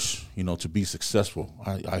different push, to be successful.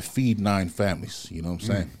 I feed 9 families, you know what I'm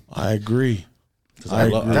saying? I agree. Because I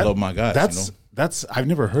love my guys, That's I've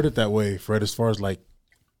never heard it that way, Fred, as far as like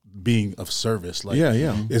being of service. Like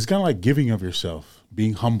Yeah. it's kind of like giving of yourself,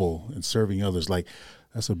 being humble and serving others. Like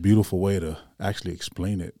that's a beautiful way to actually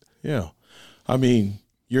explain it. Yeah. I mean,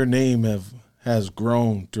 your name has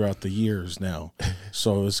grown throughout the years now.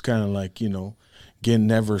 So it's kind of like, getting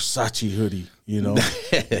that Versace hoodie,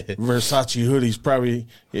 Versace hoodie's probably,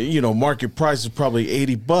 market price is probably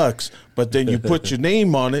 $80, but then you put your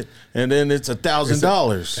name on it and then it's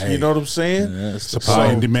 $1,000. You know what I'm saying? Yeah, it's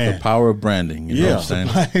Supply and demand. The power of branding. You know what I'm saying?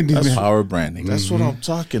 Supply and That's demand. power of branding. That's what I'm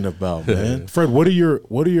talking about, man. Fred, what are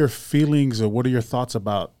your feelings or what are your thoughts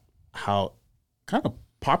about how kind of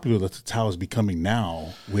popular the Total is becoming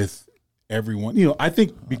now with everyone? I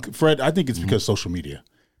think, Fred, it's because social media.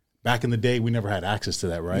 Back in the day, we never had access to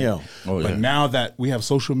that, right? Yeah. But now that we have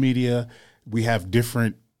social media, we have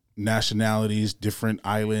different nationalities, different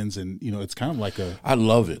islands, and it's kind of like I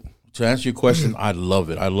love it. To answer your question, I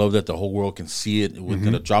love it. I love that the whole world can see it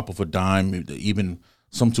within a drop of a dime. Even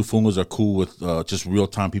some Tufungas are cool with just real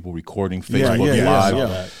time people recording Facebook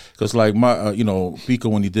Live. Because like my, Pico,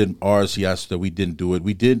 when he did ours, he asked that we didn't do it.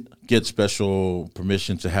 We did get special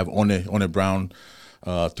permission to have One Brown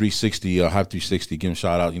 360, Hype 360, give him a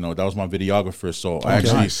shout out. That was my videographer. So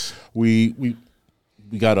we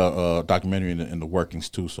got a documentary in the workings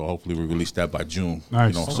too. So hopefully we release that by June.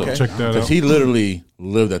 Nice. So Check that out. because he literally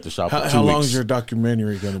lived at the shop. for 2 How long weeks. is your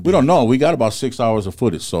documentary going to be? We don't know. We got about 6 hours of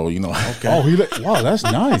footage. So Okay. wow, that's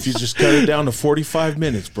nice. You just cut it down to 45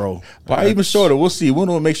 minutes, bro. But even shorter. We'll see. We want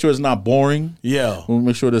to make sure it's not boring. Yeah. We'll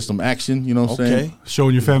make sure there's some action. You know what I'm saying?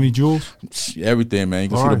 Showing your family jewels. Everything, man. You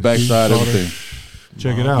can All see the right. backside, Saw that. everything.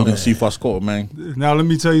 Check it You out. can see Fosco, man. Now let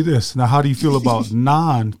me tell you this. Now, how do you feel about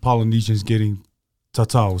non-Polynesians getting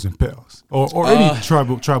tattoos and pels, or any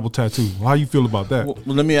tribal tattoo? How you feel about that? Well,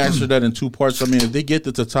 let me answer that in 2 parts. I mean, if they get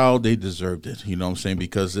the tattoo, they deserved it. You know what I'm saying?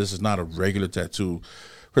 Because this is not a regular tattoo.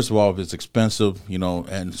 First of all, it's expensive,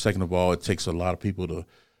 and second of all, it takes a lot of people to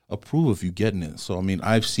approve of you getting it. So, I mean,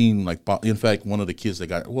 I've seen, like, in fact, one of the kids that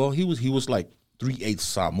got, he was like 3/8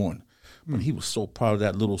 Samoan, but he was so proud of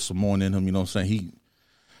that little Samoan in him. You know what I'm saying?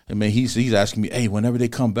 He's asking me, hey, whenever they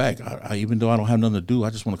come back, I even though I don't have nothing to do, I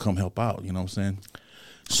just want to come help out. You know what I'm saying?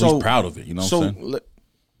 So he's proud of it. You know what I'm saying?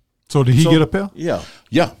 So did he get a pel? Yeah.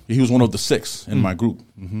 Yeah, he was one of the 6 in my group.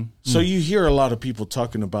 Mm-hmm. So you hear a lot of people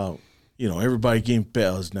talking about, everybody getting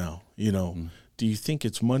bells now. Do you think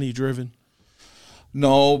it's money driven?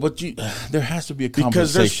 No, but there has to be a compensation.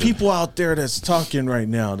 Because there's people out there that's talking right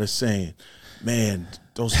now that's saying, man,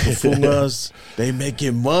 those kafungas, they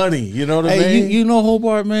making money. You know what I mean? You know,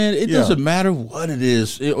 Hobart, man, it doesn't matter what it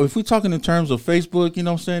is. If we're talking in terms of Facebook, you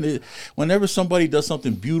know what I'm saying? Whenever somebody does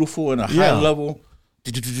something beautiful and a high level,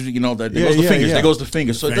 there goes the fingers. There goes the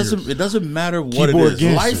fingers. So it doesn't matter what Keyboard it is.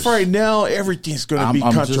 gangsters. Life right now, everything's going to be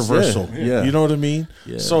I'm just controversial. saying, yeah. You know what I mean?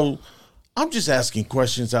 Yeah. So I'm just asking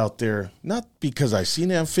questions out there, not because I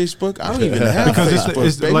seen it on Facebook. I don't even have Because Facebook.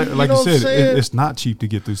 it's baby. like know you what I'm said, saying? it's not cheap to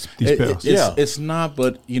get these pels. It's not,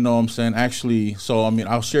 but you know what I'm saying? Actually, so I mean,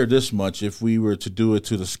 I'll share this much. If we were to do it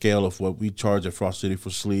to the scale of what we charge at Frost City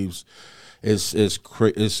for sleeves, it's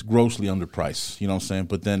grossly underpriced. You know what I'm saying?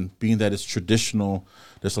 But then being that it's traditional,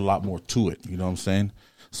 there's a lot more to it. You know what I'm saying?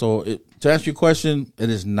 So to answer your question, it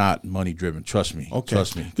is not money driven. Trust me. Okay.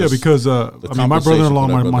 Trust me. Yeah, because my compensation brother-in-law, for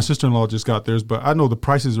that my brother. sister-in-law just got theirs, but I know the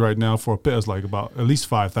prices right now for a pet is like about at least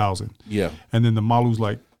 5,000. Yeah. And then the malu's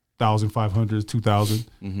like 1,500,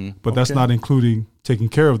 2,000. But that's not including taking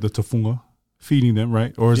care of the tafunga, feeding them,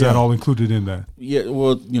 right? Or is that all included in that? Yeah,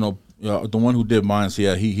 well, the one who did mine, so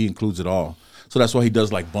yeah, he includes it all. So that's why he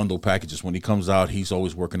does like bundle packages. When he comes out, he's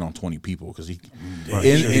always working on 20 people because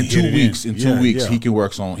in 2 weeks, he can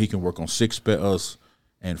work on 6 pe'as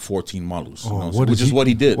and 14 malus, which is what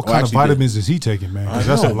he did. What kind of vitamins is he taking, man? 'Cause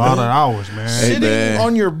that's a lot of hours, man. Sitting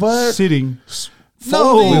on your butt. Sitting.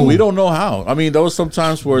 No, we don't know how. I mean, there was some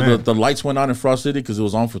times where the lights went on in Frost City because it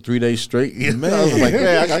was on for 3 days straight. Man, I was like,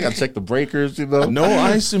 I got to check the breakers. No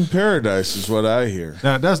ice in paradise is what I hear.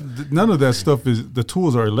 Now, none of that stuff is. The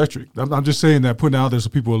tools are electric. I'm just saying that, putting out there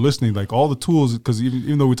so people are listening. Like all the tools, because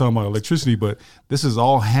even though we're talking about electricity, but this is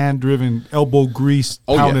all hand driven, elbow grease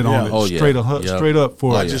pounded on it, straight up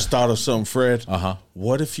for. I just thought of something, Fred.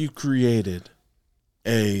 What if you created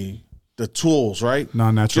the tools, right?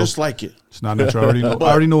 Non-natural. Just like it. It's not natural. I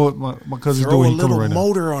already know what my cousin's Throw a doing. He coming little right now.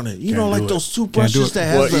 motor on it. You know, Can't like do those it. toothbrushes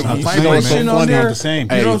that Well, has the it's not the vibration same. on there. Not the same. You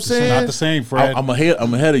know what I'm It's saying? not the same, Fred. I'm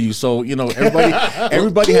ahead of you. So, you know,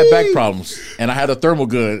 everybody had back problems. And I had a thermal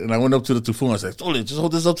gun. And I went up to the Tufun. I said, just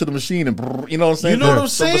hold this up to the machine. And, you know what I'm saying? You know what I'm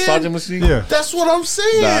Some saying? massaging machine. Yeah. That's what I'm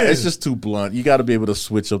saying. Nah, it's just too blunt. You got to be able to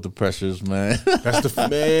switch up the pressures, man. That's the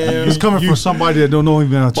man. It's coming from somebody that don't know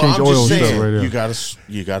even how to But change I'm oil just and stuff saying, right there.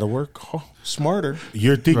 you gotta work smarter.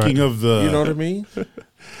 You're thinking Right. of the. You know what I mean?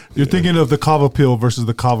 You're thinking of the kava pill versus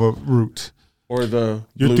the kava root. Or the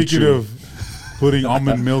You're Blue thinking Chew. of putting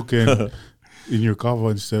almond milk in your kava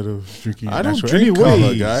instead of drinking. I don't natural. drink kava,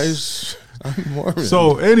 Anyways, guys. I'm Mormon.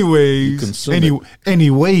 So, anyways, consume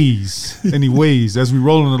anyways, as we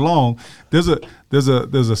rolling along, there's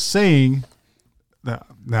a saying that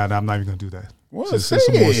I'm not even gonna do that. What? There's Say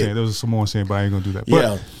Samoan it. saying. There was a Samoan saying, but I ain't gonna do that.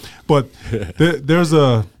 Yeah. But there's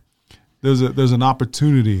an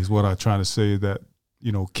opportunity is what I'm trying to say, that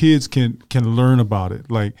you know kids can learn about it.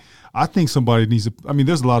 Like I think somebody needs to. I mean,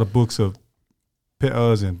 there's a lot of books of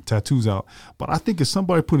pe'as and tattoos out, but I think if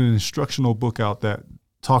somebody put an instructional book out that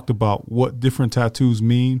talked about what different tattoos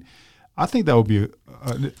mean, I think that would be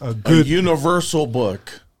a a good universal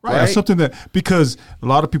book. right, something that, because a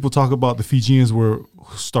lot of people talk about the Fijians who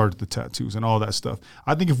started the tattoos and all that stuff.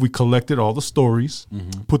 I think if we collected all the stories,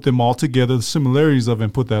 put them all together, the similarities of it,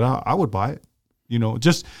 and put that out, I would buy it. You know,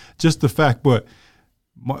 just the fact. But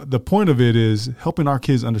the point of it is helping our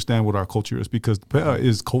kids understand what our culture is, because pe'a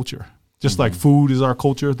is culture. Just like food is our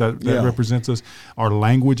culture that Yeah. represents us, our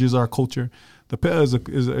language is our culture. The pe'a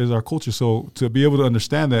is our culture. So to be able to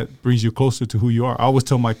understand that brings you closer to who you are. I always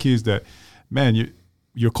tell my kids that, man,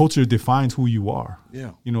 your culture defines who you are.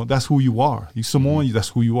 Yeah. You know, that's who you are. You Samoan, that's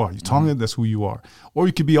who you are. You Tongan, that's who you are. Or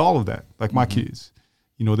you could be all of that, like my kids.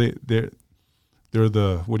 You know, they're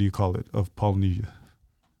the, what do you call it, of Polynesia.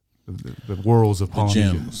 The worlds of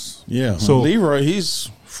Polynesia. Gems. Yeah. So- So Leroy, he's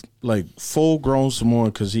like full grown Samoan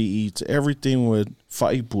because he eats everything with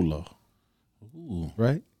faipula. Ooh.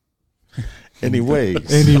 Right?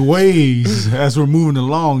 Anyways. Anyways, as we're moving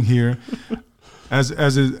along here, as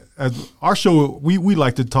our show, we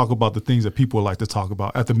like to talk about the things that people like to talk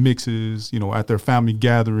about at the mixes, you know, at their family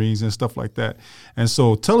gatherings and stuff like that. And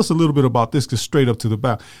so, tell us a little bit about this, because straight up to the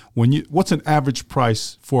back, what's an average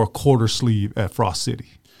price for a quarter sleeve at Frost City,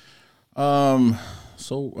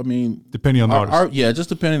 So, I mean, depending on the artist? just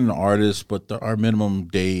depending on the artist, but our minimum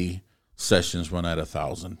day sessions run at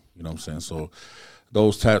 1,000. You know what I'm saying? So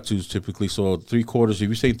those tattoos typically, so 3/4, if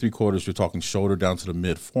you say 3/4, you're talking shoulder down to the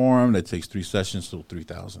mid forearm. That takes 3 sessions, so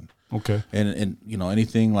 3,000. Okay. And you know,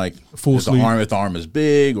 anything like Full if sleeve. if the arm is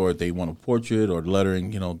big, or if they want a portrait or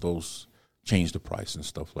lettering, you know, those change the price and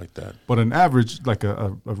stuff like that. But an average, like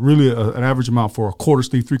an average amount for a quarter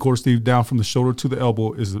sleeve, 3/4 sleeve down from the shoulder to the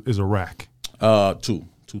elbow is a rack. 2,000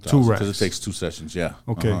 racks. because it takes 2 sessions. Yeah.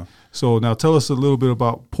 Okay. Uh-huh. So now tell us a little bit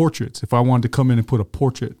about portraits. If I wanted to come in and put a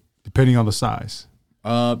portrait, depending on the size.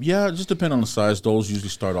 Yeah, it just depend on the size. Those usually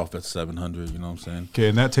start off at 700. You know what I'm saying? Okay,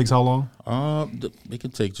 and that takes how long? It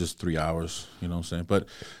can take just 3 hours. You know what I'm saying? But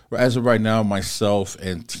as of right now, myself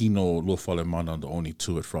and Tino Lufalemana are the only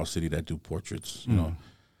two at Frost City that do portraits. You know,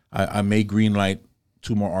 I may green light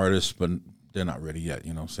 2 more artists, but they're not ready yet.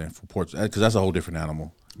 You know what I'm saying, for portraits, because that's a whole different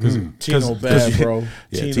animal. Tino bad, bro.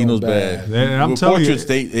 Yeah, Tino's bad. And I'm With telling you- portraits,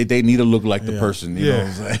 they need to look like the person. You know what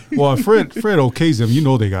I'm saying? Well, if Fred okays them, you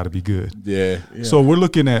know they got to be good. Yeah. So we're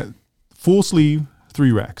looking at full sleeve,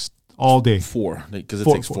 3 racks all day. 4, because it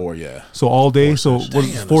Four- takes 4. Yeah. So all day. So sessions. what,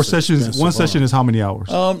 Damn, 4 that's sessions. expensive, One session is how many hours?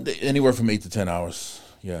 Anywhere from 8 to 10 hours.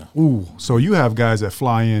 Yeah. Ooh, so you have guys that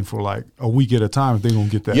fly in for like a week at a time if they're gonna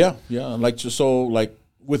get that. Yeah. Like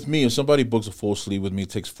with me, if somebody books a full sleeve with me, it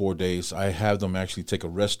takes 4 days. I have them actually take a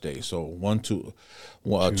rest day. So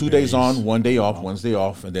 2 days on, 1 day off, Wednesday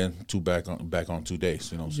off, and then 2 back on 2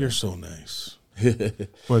 days. You know what I'm saying? You're so nice.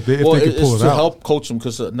 But if Well, they can it's pull it to out, help coach them,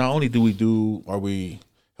 because not only are we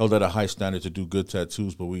held at a high standard to do good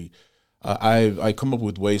tattoos, but I come up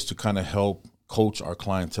with ways to kind of help coach our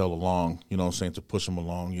clientele along, you know what I'm saying, to push them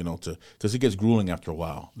along, you know, because it gets grueling after a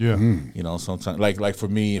while. yeah. You know, sometimes like for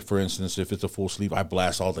me, for instance, if it's a full sleeve, I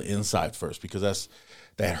blast all the inside first, because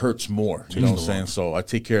that hurts more. You know what I'm saying? So I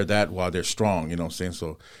take care of that while they're strong. You know what I'm saying?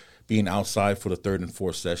 So being outside for the 3rd and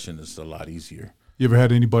 4th session is a lot easier. You ever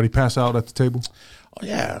had anybody pass out at the table? Oh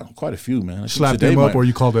yeah, quite a few, man. I think Slap today them up, might- or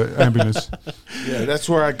you call the ambulance? Yeah, that's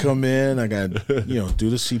where I come in. I got, do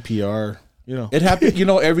the CPR. It happened. You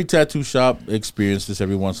know, every tattoo shop experiences this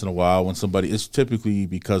every once in a while when somebody. It's typically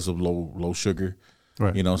because of low sugar.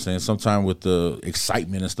 Right. You know what I'm saying? Sometimes with the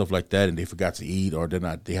excitement and stuff like that, and they forgot to eat, or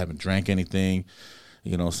they haven't drank anything.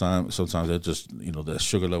 You know, sometimes they'll just, you know, the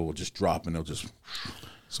sugar level will just drop and they'll just.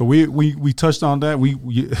 So we touched on that.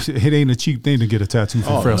 It ain't a cheap thing to get a tattoo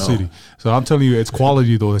from Frail City. So I'm telling you, it's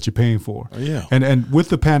quality though that you're paying for. Yeah. And with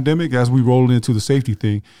the pandemic, as we roll into the safety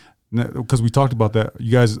thing, because we talked about that,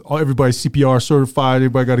 you guys, everybody's CPR certified.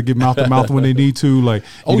 Everybody got to give mouth to mouth when they need to. Like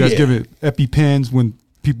you guys give it EpiPens when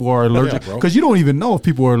people are allergic, because you don't even know if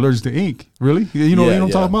people are allergic to ink. Really, you know what I'm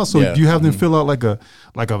talking about. So you have them fill out like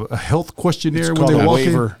a health questionnaire when they walk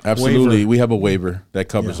in. Absolutely, waiver. We have a waiver that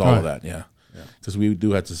covers all of that. Yeah. Because we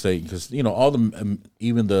do have to say, because you know all the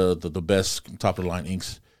even the best top of the line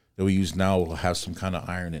inks that we use now will have some kind of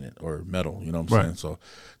iron in it or metal. You know what I'm saying? So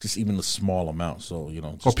just even the small amount. So you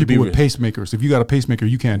know, just or people with pacemakers. If you got a pacemaker,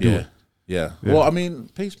 you can't do it. Yeah. Well, I mean,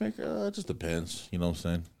 pacemaker it just depends. You know what I'm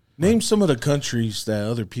saying? Name some of the countries that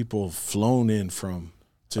other people have flown in from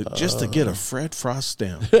just to get a Fred Frost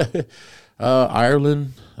stamp.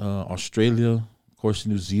 Ireland, Australia, of course,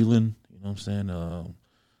 New Zealand. You know what I'm saying?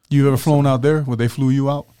 You ever flown out there where they flew you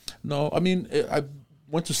out? No, I mean, I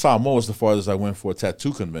went to Samoa as the farthest I went for a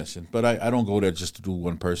tattoo convention, but I don't go there just to do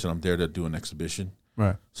one person. I'm there to do an exhibition.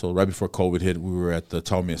 Right. So right before COVID hit, we were at the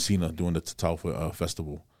Taumesina doing the Tatau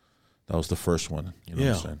Festival. That was the first one. You know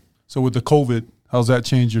what I'm saying? So with the COVID, how's that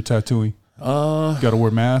changed your tattooing? Got to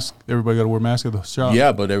wear masks. Everybody got to wear masks at the shop.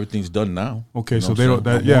 Yeah, but everything's done now. Okay, you know so they don't.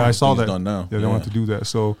 I saw that. Done now. They don't have to do that.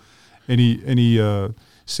 So, any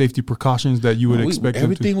safety precautions that you would expect?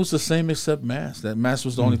 Everything was the same except mask. That mask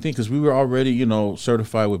was the only thing because we were already, you know,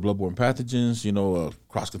 certified with bloodborne pathogens. You know,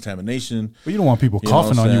 cross contamination. But you don't want people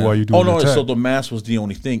coughing on you while you're doing. Oh no! The so the mask was the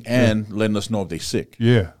only thing, and letting us know if they're sick.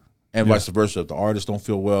 Yeah, and vice versa. If the artists don't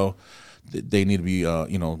feel well, they need to be,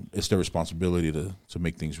 you know, it's their responsibility to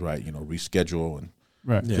make things right. You know, reschedule and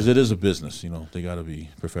because it is a business. You know, they got to be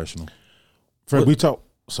professional. Fred, we talked.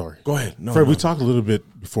 Sorry, go ahead. Fred, we talked a little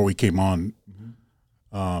bit before we came on.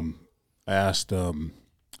 I asked,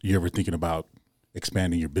 you ever thinking about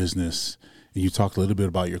expanding your business? And you talked a little bit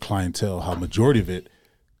about your clientele, how majority of it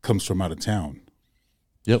comes from out of town.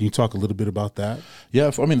 Yep. Can you talk a little bit about that?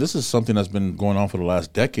 Yeah, I mean, this is something that's been going on for the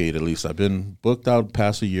last decade at least. I've been booked out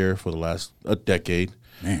past a year for the last decade.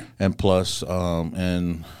 Man. And plus,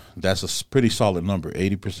 and that's a pretty solid number.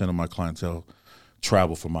 80% of my clientele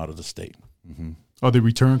travel from out of the state. Mm-hmm. Are they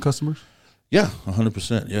return customers? Yeah,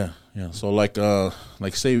 100%. Yeah. So like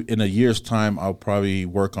say in a year's time, I'll probably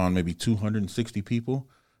work on maybe 260 people,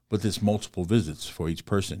 but there's multiple visits for each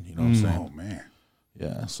person. You know what I'm saying? Oh man.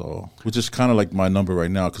 Yeah. So which is kind of like my number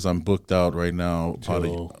right now because I'm booked out right now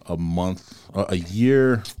about a month, a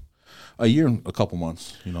year, and a couple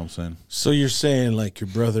months. You know what I'm saying? So you're saying like your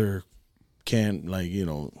brother can't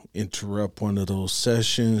interrupt one of those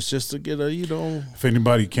sessions just to get a if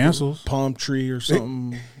anybody cancels palm tree or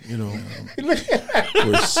something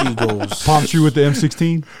with seagulls. Palm tree with the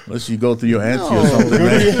M16. Unless you go through your auntie or something.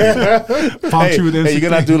 Palm tree with the M16. Hey, you're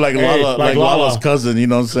gonna do like Lala, like Lala's cousin. You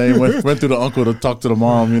know what I'm saying? Went through the uncle to talk to the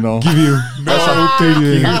mom. You know, give you.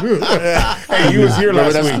 Hey, he was here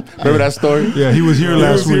last week. Remember that story? Yeah, he was here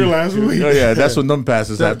last week. Oh yeah, that's when them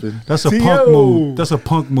passes happen. That's a punk move. That's a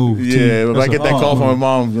punk move. Yeah, if I get that call from my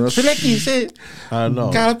mom, you know, I know.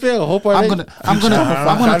 I'm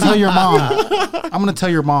gonna tell your mom. I'm gonna tell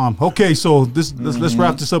your mom. Okay, so let's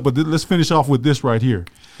wrap this up, but let's finish off with this right here.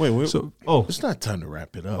 Wait. So, it's not time to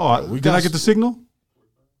wrap it up. Did I get the signal?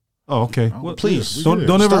 Oh, okay. Well, please don't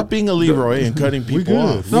ever stop being a Leroy and cutting people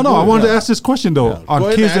off. No, I wanted to ask this question though. Yeah.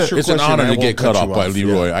 On kids, it's an honor to get cut off by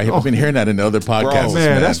Leroy. I've been hearing that in the other podcasts.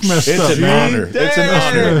 Man, that's messed up. It's an honor. It's an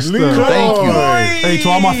honor. Thank you. Hey, to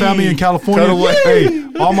all my family in California. Hey,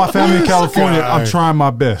 all my family in California. I'm trying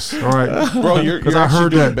my best. All right, bro. You're I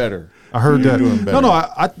heard doing that better. I heard that. No,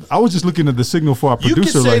 I was just looking at the signal for our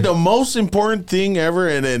producer. You can say the most important thing ever,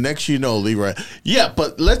 and then next you know, Leroy. Yeah,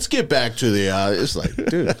 but let's get back to the. It's like,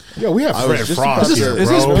 dude. Yeah, we have Fred Frost here, Is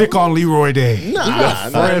this pick on Leroy Day? Nah,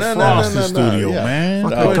 Fred Frost in the studio,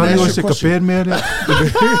 man.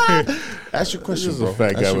 Ask your question, This is bro. a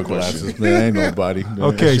fat guy with glasses, man. Ain't nobody.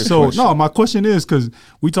 Okay, so no, my question is because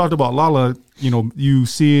we talked about Lala. You know, you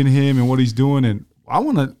seeing him and what he's doing, and I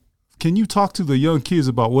want to. Can you talk to the young kids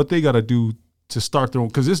about what they got to do to start their own?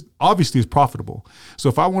 Because this obviously is profitable. So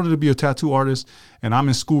if I wanted to be a tattoo artist and I'm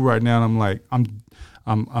in school right now and I'm like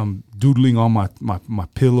I'm doodling on my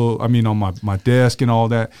pillow, I mean on my desk and all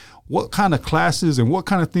that. What kind of classes and what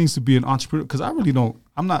kind of things to be an entrepreneur? Because I really don't.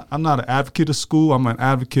 I'm not an advocate of school. I'm an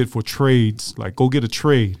advocate for trades. Like go get a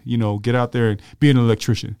trade. You know, get out there and be an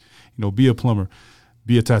electrician. You know, be a plumber,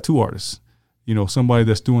 be a tattoo artist. You know, somebody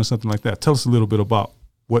that's doing something like that. Tell us a little bit about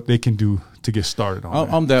what they can do to get started on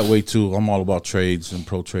that. I'm that way too. I'm all about trades and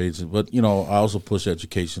pro trades, but I also push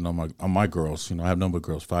education on my girls. I have a number of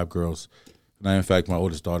girls, 5 girls, and in fact, my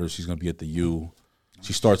oldest daughter, she's going to be at the U.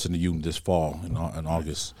 She starts in the U this fall in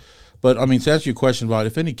August. But I mean, to answer your question about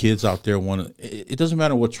if any kids out there want to, it doesn't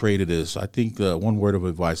matter what trade it is. I think one word of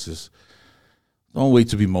advice is don't wait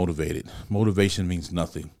to be motivated. Motivation means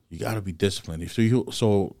nothing. You got to be disciplined.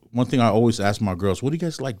 So one thing I always ask my girls, what do you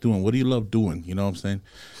guys like doing? What do you love doing? You know what I'm saying?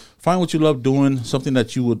 Find what you love doing, something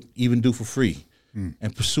that you would even do for free,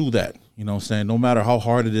 and pursue that. You know what I'm saying? No matter how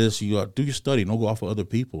hard it is, you do your study. Don't go off of other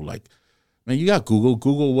people. Like, man, you got Google.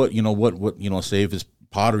 Google what say if it's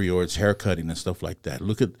pottery or it's haircutting and stuff like that.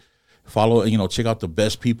 Follow, check out the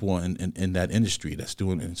best people in that industry that's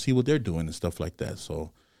doing it and see what they're doing and stuff like that.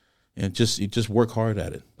 So, and just work hard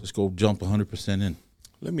at it. Just go jump 100% in.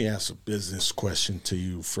 Let me ask a business question to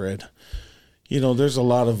you, Fred. There's a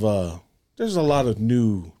lot of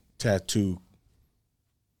new tattoo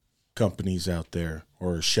companies out there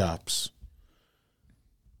or shops.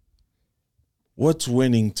 What's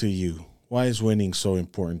winning to you? Why is winning so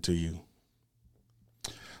important to you?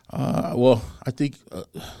 Well, I think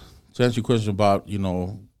to answer your question about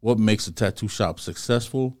what makes a tattoo shop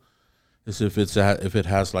successful is if it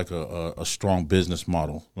has like a strong business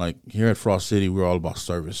model. Like here at Frost City, we're all about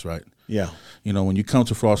service, right? Yeah. When you come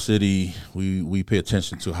to Frost City, we pay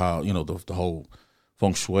attention to how the whole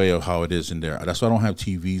feng shui of how it is in there. That's why I don't have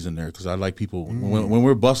TVs in there, because I like people when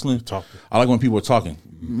we're bustling. I like when people are talking,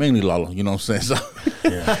 mainly Lalo. You know what I'm saying? So,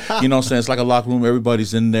 you know what I'm saying? It's like a locker room.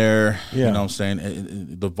 Everybody's in there. Yeah. You know what I'm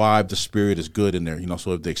saying? The vibe, the spirit is good in there.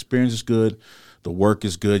 So if the experience is good, the work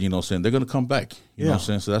is good, they're going to come back. You know what I'm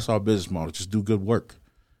saying? So that's our business model. Just do good work,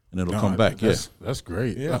 and it'll come back. That's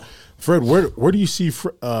great. Yeah. Fred, where do you see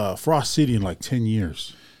Frost City in like 10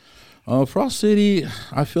 years? Frost City,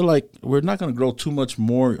 I feel like we're not going to grow too much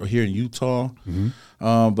more here in Utah.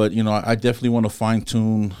 But, I definitely want to fine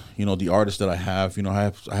tune, the artists that I have.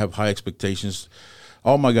 I have high expectations.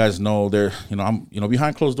 All my guys know they're, I'm,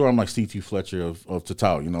 behind closed door, I'm like Steve T. Fletcher of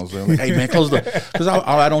Tatao, so I'm like, hey man, close the door. Because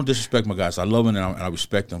I don't disrespect my guys. I love them and I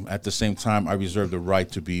respect them. At the same time, I reserve the right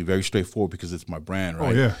to be very straightforward because it's my brand,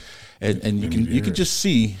 right? Oh, yeah. And you can just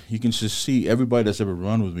see everybody that's ever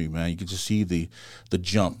run with me, man. You can just see the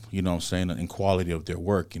jump, in quality of their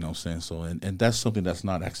work, So and that's something that's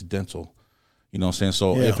not accidental,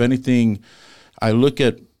 So if anything, I look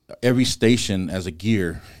at every station as a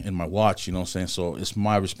gear in my watch, So it's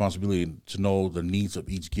my responsibility to know the needs of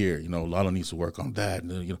each gear. Lalo needs to work on that.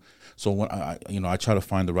 So when I try to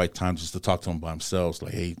find the right time just to talk to them by themselves,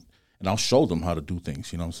 like, hey, and I'll show them how to do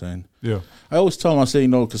things, Yeah. I always tell them, I say,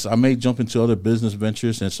 because I may jump into other business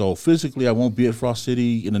ventures, and so physically I won't be at Frost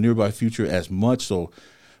City in the nearby future as much. So,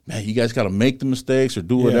 man, you guys got to make the mistakes or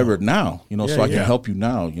do whatever now, so I can help you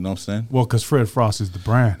now, you know what I'm saying? Well, because Fred Frost is the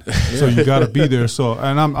brand, so you got to be there. So,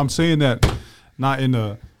 and I'm saying that not in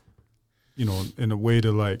a, in a way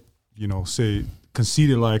to like, say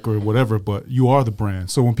conceited like or whatever, but you are the brand.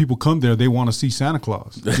 So when people come there, they want to see Santa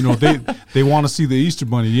Claus. They want to see the Easter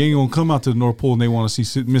Bunny. You ain't gonna come out to the North Pole and they want to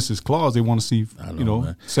see Mrs. Claus. They want to see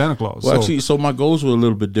Santa Claus. Well, actually, so my goals were a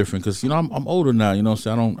little bit different because I'm older now.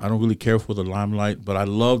 So I don't really care for the limelight, but I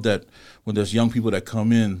love that when there's young people that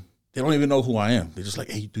come in. They don't even know who I am. They're just like,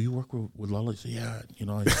 hey, do you work with Lalo? I say, yeah, I clean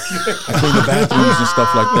the bathrooms and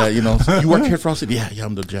stuff like that, So you work here for us? Yeah,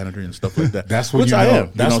 I'm the janitor and stuff like that. That's when I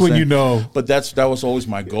am. That's when you know. But that was always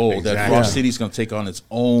my goal, exactly. That Frost City's going to take on its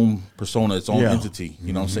own persona, its own entity.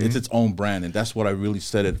 You know what I'm saying? It's its own brand, and that's what I really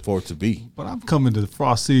set it for it to be. But I'm coming to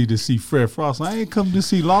Frost City to see Fred Frost. I ain't coming to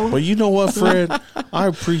see Lalo. But you know what, Fred? I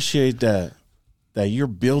appreciate that you're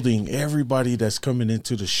building everybody that's coming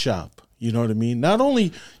into the shop. You know what I mean? Not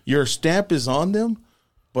only your stamp is on them,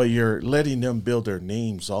 but you're letting them build their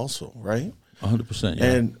names also, right? 100%. Yeah.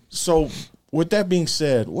 And so with that being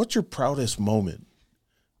said, what's your proudest moment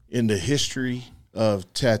in the history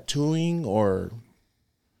of tattooing or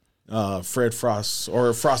Fred Frost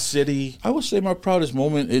or Frost City? I would say my proudest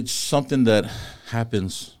moment, it's something that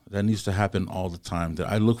happens, that needs to happen all the time. That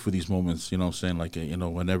I look for these moments, like,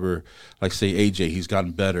 whenever, like say AJ, he's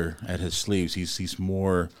gotten better at his sleeves. He's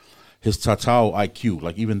more... His Tatao IQ,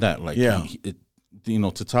 like even that, like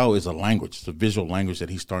Tatao is a language, it's a visual language that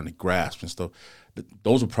he's starting to grasp and stuff.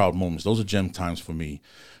 Those are proud moments. Those are gem times for me.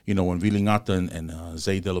 When Vilingata and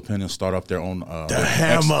Zay De La Pena start up their own the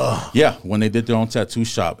Hammer. When they did their own tattoo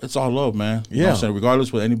shop, it's all love, man. You know what I'm saying?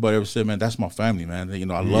 Regardless what anybody ever said, man, that's my family, man.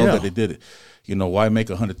 I love that they did it. Why make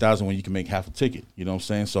 100,000 when you can make half a ticket? You know what I'm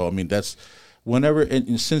saying? So I mean, that's whenever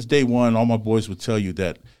and since day one, all my boys would tell you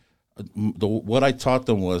that. What I taught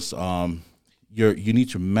them was you need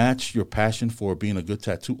to match your passion for being a good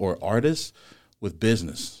tattoo or artist with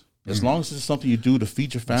business. As long as it's something you do to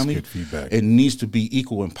feed your family, good feedback. it needs to be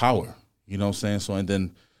equal in power. You know what I'm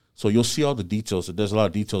saying? So you'll see all the details. There's a lot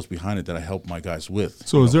of details behind it that I help my guys with.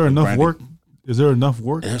 So is there enough work? Is there enough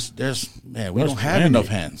work? Man, we don't have enough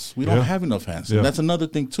hands. We don't have enough hands. Yeah. And that's another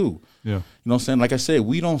thing too. Yeah. You know what I'm saying? Like I said,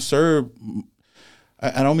 we don't serve,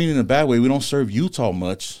 I don't mean in a bad way, we don't serve Utah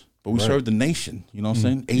much, but we serve the nation. You know what I'm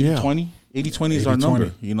saying? 80-20. 80-20 is our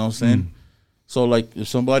number. You know what I'm saying? So like if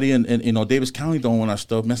somebody in Davis County don't want our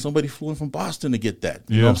stuff, man, somebody flew in from Boston to get that.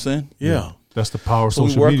 You know what I'm saying? Yeah. That's the power of So we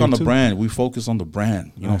social work media on the too. brand. We focus on the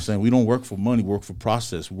brand. You know what I'm saying? We don't work for money. We work for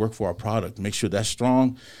process. We work for our product. Make sure that's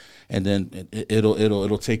strong, and then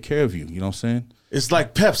it'll take care of you. You know what I'm saying? It's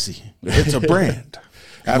like Pepsi. It's a brand.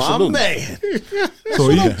 Absolutely. My man.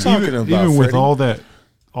 So even, talking about, even with Freddie. all that,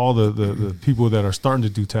 all the people that are starting to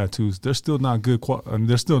do tattoos, there's still not good.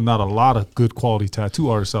 There's still not a lot of good quality tattoo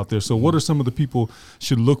artists out there. So what are some of the people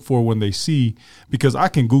should look for when they see? Because I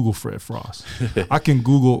can Google Fred Frost, I can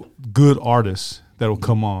Google good artists that'll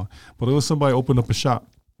come on. But if somebody open up a shop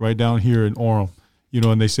right down here in Orem,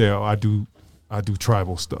 and they say, "Oh, I do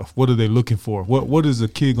tribal stuff." What are they looking for? What is a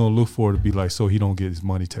kid gonna look for to be like so he don't get his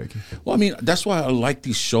money taken? Well, I mean, that's why I like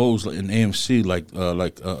these shows in AMC, like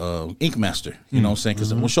Ink Master. You know what I'm saying?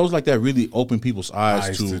 Because when shows like that really open people's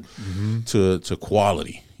eyes to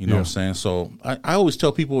quality. You know what I'm saying? So I always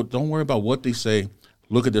tell people, don't worry about what they say.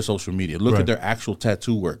 Look at their social media. Look at their actual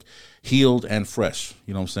tattoo work, healed and fresh.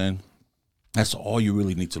 You know what I'm saying? That's all you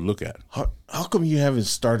really need to look at. How come you haven't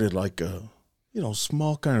started like a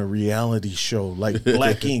small kind of reality show like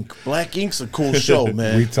Black Ink? Black Ink's a cool show,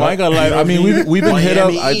 man. Well, I ain't gonna lie. I mean, we've been hit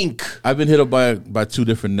up. Miami Ink. I've been hit up by 2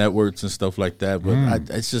 different networks and stuff like that. But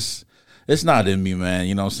it's not in me, man.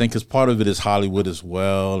 You know what I'm saying? Because part of it is Hollywood as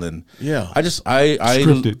well, and I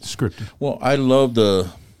Scripted. Well,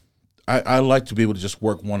 I like to be able to just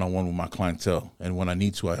work one-on-one with my clientele, and when I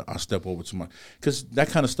need to, I step over to because that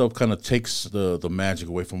kind of stuff kind of takes the magic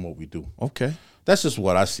away from what we do. Okay. That's just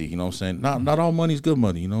what I see. You know what I'm saying? Not all money's good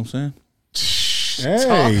money. You know what I'm saying?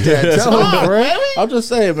 Hey, tell him, Fred. I'm just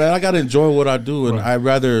saying, man. I gotta enjoy what I do, and I'd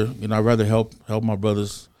rather help my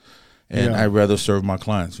brothers, and I'd rather serve my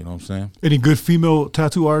clients. You know what I'm saying? Any good female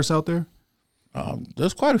tattoo artists out there?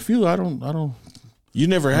 There's quite a few. I don't. You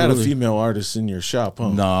never had a female artist in your shop, huh?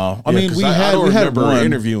 No, I mean I don't remember one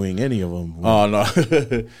interviewing any of them. Oh no,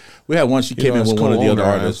 we had one. She came in with one of the other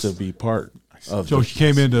artists to be part of. So she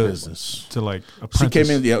came into business to like She apprentice.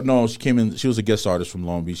 came in. No, she came in. She was a guest artist from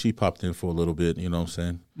Long Beach. She popped in for a little bit. You know what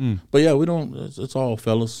I'm saying? But yeah, we don't. It's all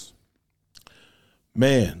fellas.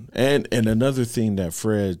 Man, and another thing that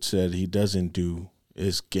Fred said he doesn't do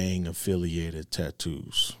is gang affiliated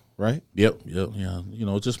tattoos, right? Yep. Yeah.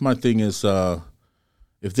 Just my thing is,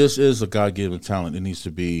 if this is a God given talent, it needs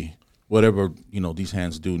to be whatever these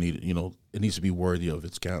hands do need. It needs to be worthy of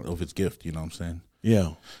its gift. You know what I'm saying?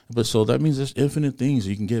 Yeah. But so that means there's infinite things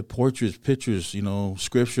you can get: portraits, pictures,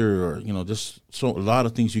 scripture, or just a lot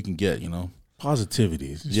of things you can get. Positivity.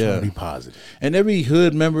 Just Yeah. be positive. And every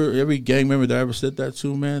hood member, every gang member that I ever said that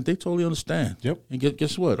to, man, they totally understand. Yep. And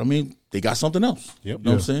guess what? I mean, they got something else. Yep. You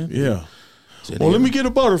know what I'm saying? Yeah. So Well, let me get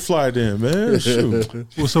a butterfly then, man. Shoot.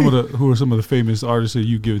 Who are some of the famous artists that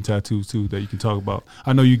you giving tattoos to that you can talk about?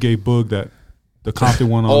 I know you gave Boog the Compton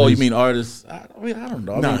one on. Oh, his- you mean artists? I don't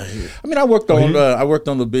know. Nah. I worked on he- I worked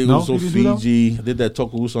on the Big No? Uso You didn't do that? Fiji. I did that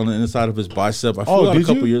Tokuuso on the inside of his bicep. I flew out a did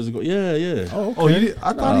couple you? years ago. Yeah. Oh, you did?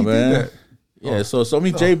 I thought he man. did that. Yeah, so I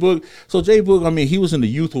mean Jay Boog. So Jay Boog, I mean, he was in the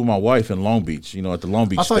youth with my wife in Long Beach. At the Long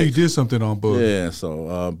Beach. I thought you State. did something on Boog. Yeah.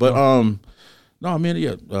 So, no, I mean,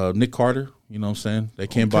 yeah, Nick Carter. You know what I'm saying? They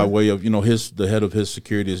came by way of the head of his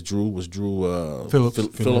security is Drew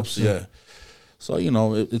Phillips. Yeah. So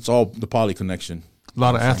it's all the Poly connection. A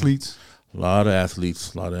lot of athletes. A lot of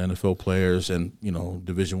athletes, a lot of NFL players, and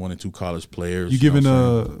Division I and II college players. You know giving what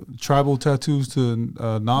I'm saying? tribal tattoos to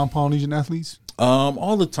non-Polynesian athletes?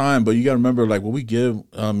 All the time, but you got to remember, like what we give.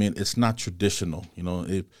 I mean, it's not traditional.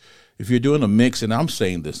 If you're doing a mix, and I'm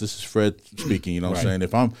saying this is Fred speaking. You know what I'm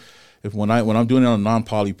saying? When I'm doing it on a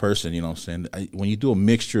non-poly person, you know what I'm saying? When you do a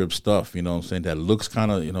mixture of stuff, you know what I'm saying, that looks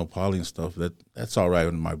kind of, poly and stuff, that's all right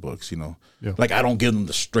in my books, Yeah. Like I don't give them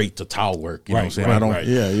the straight to towel work, you know what I'm saying? Right.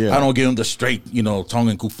 Yeah. I don't give them the straight, tongue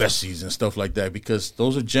and kufesis and stuff like that because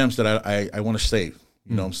those are gems that I want to save,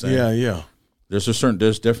 you know what I'm saying? Yeah.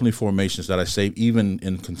 there's definitely formations that I save even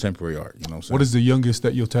in contemporary art. You know what I'm saying? What is the youngest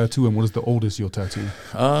that you'll tattoo, and what is the oldest you'll tattoo?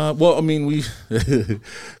 Well, I mean, we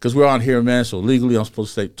because we're on here, man. So legally, I'm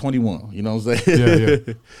supposed to say 21. You know what I'm saying?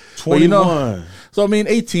 Yeah. 21. You know, so I mean,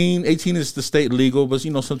 18 is the state legal, but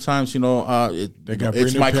sometimes They got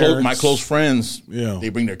it's bring their my parents. close friends. Yeah. They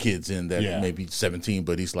bring their kids in that maybe 17,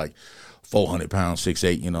 but he's like 400 pounds,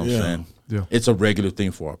 6'8". You know what I'm saying? Yeah. It's a regular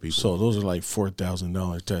thing for our people. So those are like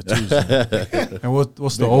 $4,000 tattoos. And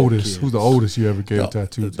what's the Big old oldest? kids. Who's the oldest you ever gave a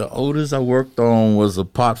tattoo? The oldest I worked on was a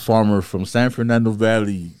pot farmer from San Fernando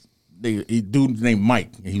Valley. A dude named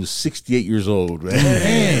Mike. He was 68 years old,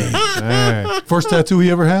 man. Dang. First tattoo he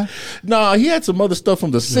ever had? No, he had some other stuff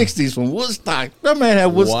from the 60s from Woodstock. That man had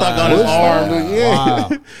Woodstock on his arm. Yeah.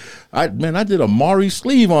 Wow. I did a Maury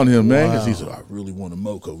sleeve on him, man, because he said, I really want a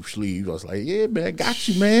Moco sleeve. I was like, yeah, man, got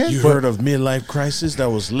you, man. You heard of midlife crisis? That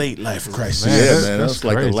was late life crisis. Man, Yeah, that's- man, that that's was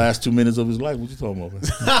like crazy. the last 2 minutes of his life. What you talking about,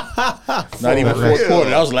 man? Not even fourth quarter.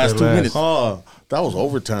 That was the last 2 minutes. Oh, that was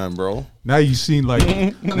overtime, bro. Now you've seen like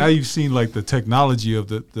the technology of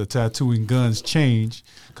the tattooing guns change,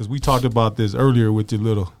 because we talked about this earlier with the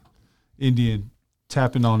little Indian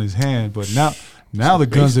tapping on his hand, but now the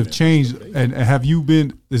guns have changed. And have you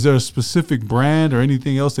been? Is there a specific brand or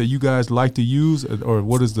anything else that you guys like to use, or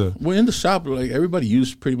what is the Well, in the shop, like everybody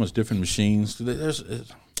uses pretty much different machines.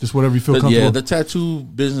 just whatever you feel comfortable? Yeah, the tattoo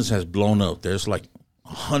business has blown up. There's like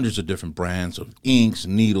hundreds of different brands of inks,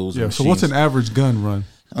 needles. Yeah. and So what's an machines. average gun run?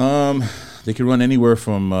 They can run anywhere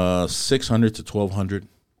from 600 to 1,200.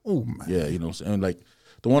 Oh man. Yeah, and like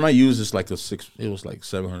the one I use is like it was like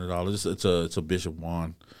 $700. It's a Bishop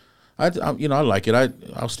wand. I like it.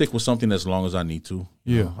 I'll stick with something as long as I need to.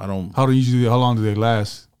 Yeah. I don't. How long do they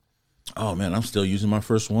last? Oh man, I'm still using my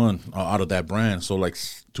first one out of that brand. So like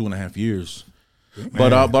 2.5 years.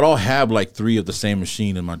 But I'll have like 3 of the same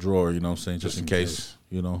machine in my drawer. You know what I'm saying, just in case.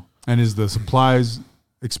 And is the supplies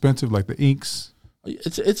expensive, like the inks?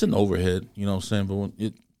 It's an overhead. You know what I'm saying,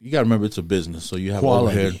 but you got to remember it's a business, so you have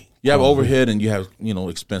Quality. overhead. You have overhead, and you have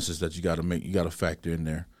expenses that you got to make. You got to factor in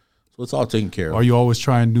there. So it's all taken care of. Are you always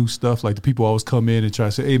trying new stuff? Like the people always come in and try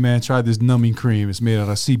to say, "Hey man, try this numbing cream. It's made out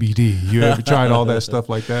of CBD." You ever tried all that stuff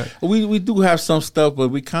like that? We do have some stuff, but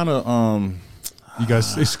we kind of You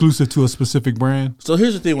guys exclusive to a specific brand? So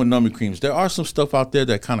here's the thing with numbing creams. There are some stuff out there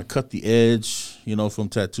that kind of cut the edge, from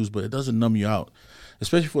tattoos, but it doesn't numb you out.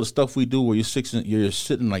 Especially for the stuff we do where you're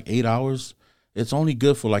sitting like 8 hours. It's only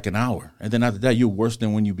good for like an hour. And then after that, you're worse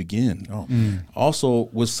than when you begin. Also,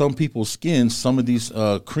 with some people's skin, some of these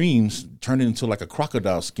creams turn it into like a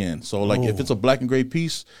crocodile skin. So like if it's a black and gray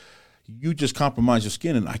piece, you just compromise your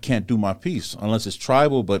skin, and I can't do my piece unless it's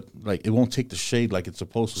tribal, but like it won't take the shade like it's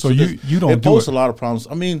supposed to. So you don't it do poses it. a lot of problems.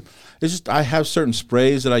 I mean, it's just I have certain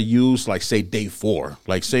sprays that I use, like say day 4.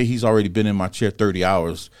 Like say he's already been in my chair 30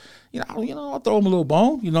 hours. I'll throw him a little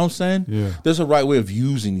bone. You know what I'm saying? Yeah. There's a right way of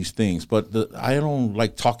using these things, but I don't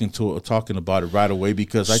like talking about it right away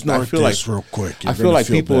because I Snort feel like this real quick. I feel like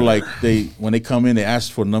people like when they come in, they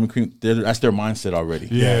ask for numbing cream. That's their mindset already.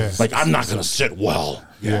 Yeah. Like I'm not gonna sit well.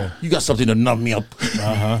 Yeah. You got something to numb me up.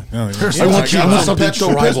 Yeah. I want something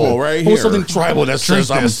Pepto-Bismol tribal right I want here. something tribal that Drink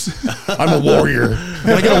says this. I'm a warrior. Can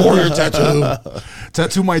I get a warrior tattoo?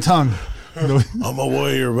 Tattoo my tongue. I'm a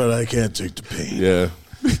warrior, but I can't take the pain. Yeah.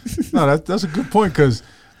 No, that's a good point, because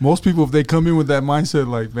most people, if they come in with that mindset,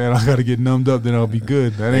 like, man, I got to get numbed up, then I'll be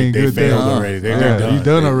good. That ain't they good. failed then. already. They're Yeah, you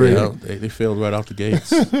done already. They failed right out the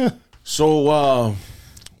gates. So,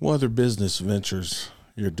 what other business ventures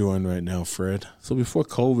you're doing right now, Fred? So before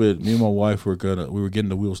COVID, me and my wife we were getting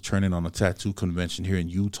the wheels turning on a tattoo convention here in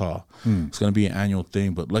Utah. It's going to be an annual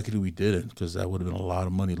thing, but luckily we didn't, because that would have been a lot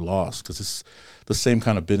of money lost, because it's the same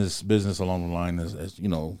kind of business along the line as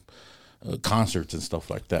concerts and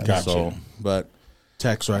stuff like that. Gotcha. So, but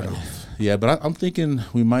Tax write-off. yeah, but I'm thinking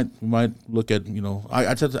we might look at I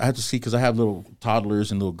have to see, because I have little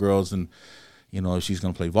toddlers and little girls, and if she's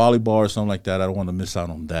gonna play volleyball or something like that, I don't want to miss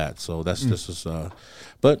out on that. So this is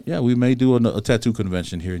but yeah, we may do a tattoo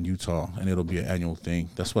convention here in Utah, and it'll be an annual thing.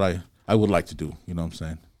 That's what I would like to do. You know what I'm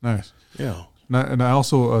saying? Nice. Yeah. And I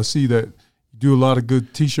also see that you do a lot of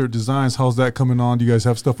good T-shirt designs. How's that coming on? Do you guys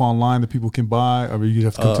have stuff online that people can buy, or you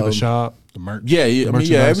have to come to the shop? The merch. Yeah. I mean, yeah.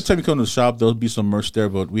 merchandise. Every time you come to the shop, there'll be some merch there,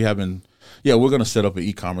 but we haven't. Yeah, we're gonna set up an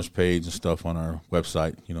e-commerce page and stuff on our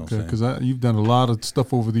website. You know what I'm saying? Because you've done a lot of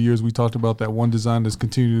stuff over the years. We talked about that one design that's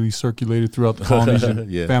continually circulated throughout the Polynesian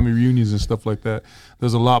Yeah. family reunions and stuff like that.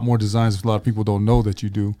 There's a lot more designs a lot of people don't know that you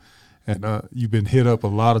do. And you've been hit up a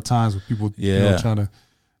lot of times with people trying to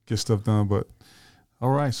get stuff done. But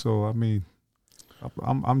all right, so I mean,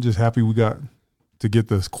 I'm just happy we got to get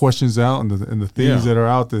the questions out and the things Yeah. that are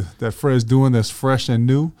out that Fred's doing that's fresh and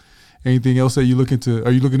new. Anything else that you looking to?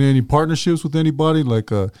 Are you looking at any partnerships with anybody, like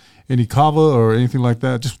any Kava or anything like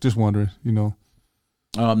that? Just wondering, No,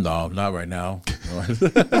 not right now.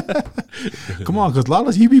 Come on,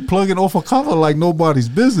 because he be plugging off of Kava like nobody's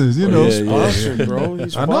business, Sponsored, bro.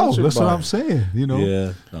 He's I know. sponsored That's by what I'm saying.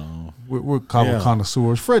 Yeah. We're Kava Yeah.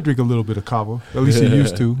 connoisseurs. Fred drink a little bit of Kava. At least he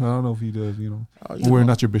used to. I don't know if he does. We're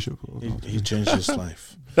not your bishop. He changed his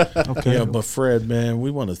life. Okay. Yeah, but Fred, man, we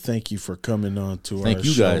want to thank you for coming on to Thank our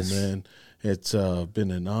you, show, guys. man. It's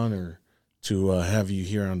been an honor to have you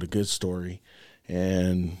here on The Good Story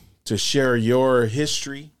and to share your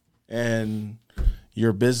history and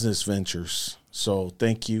your business ventures. So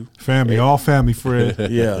thank you. Family, all family, Fred.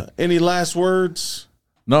 Yeah. Any last words?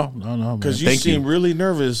 No, man. Because you Thank seem really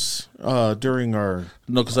nervous during our.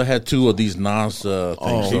 No, because I had 2 of these Nas things.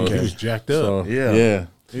 Oh, so, okay. He was jacked so, up. Yeah.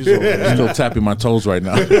 I'm still tapping my toes right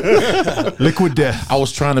now. Liquid death. I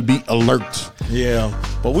was trying to be alert. Yeah.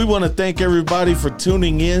 But we want to thank everybody for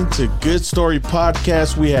tuning in to Good Story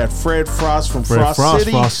Podcast. We had Fred Frost from Fred Frost,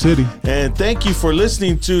 City. Frost City. And thank you for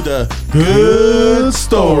listening to the Good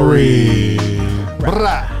Story.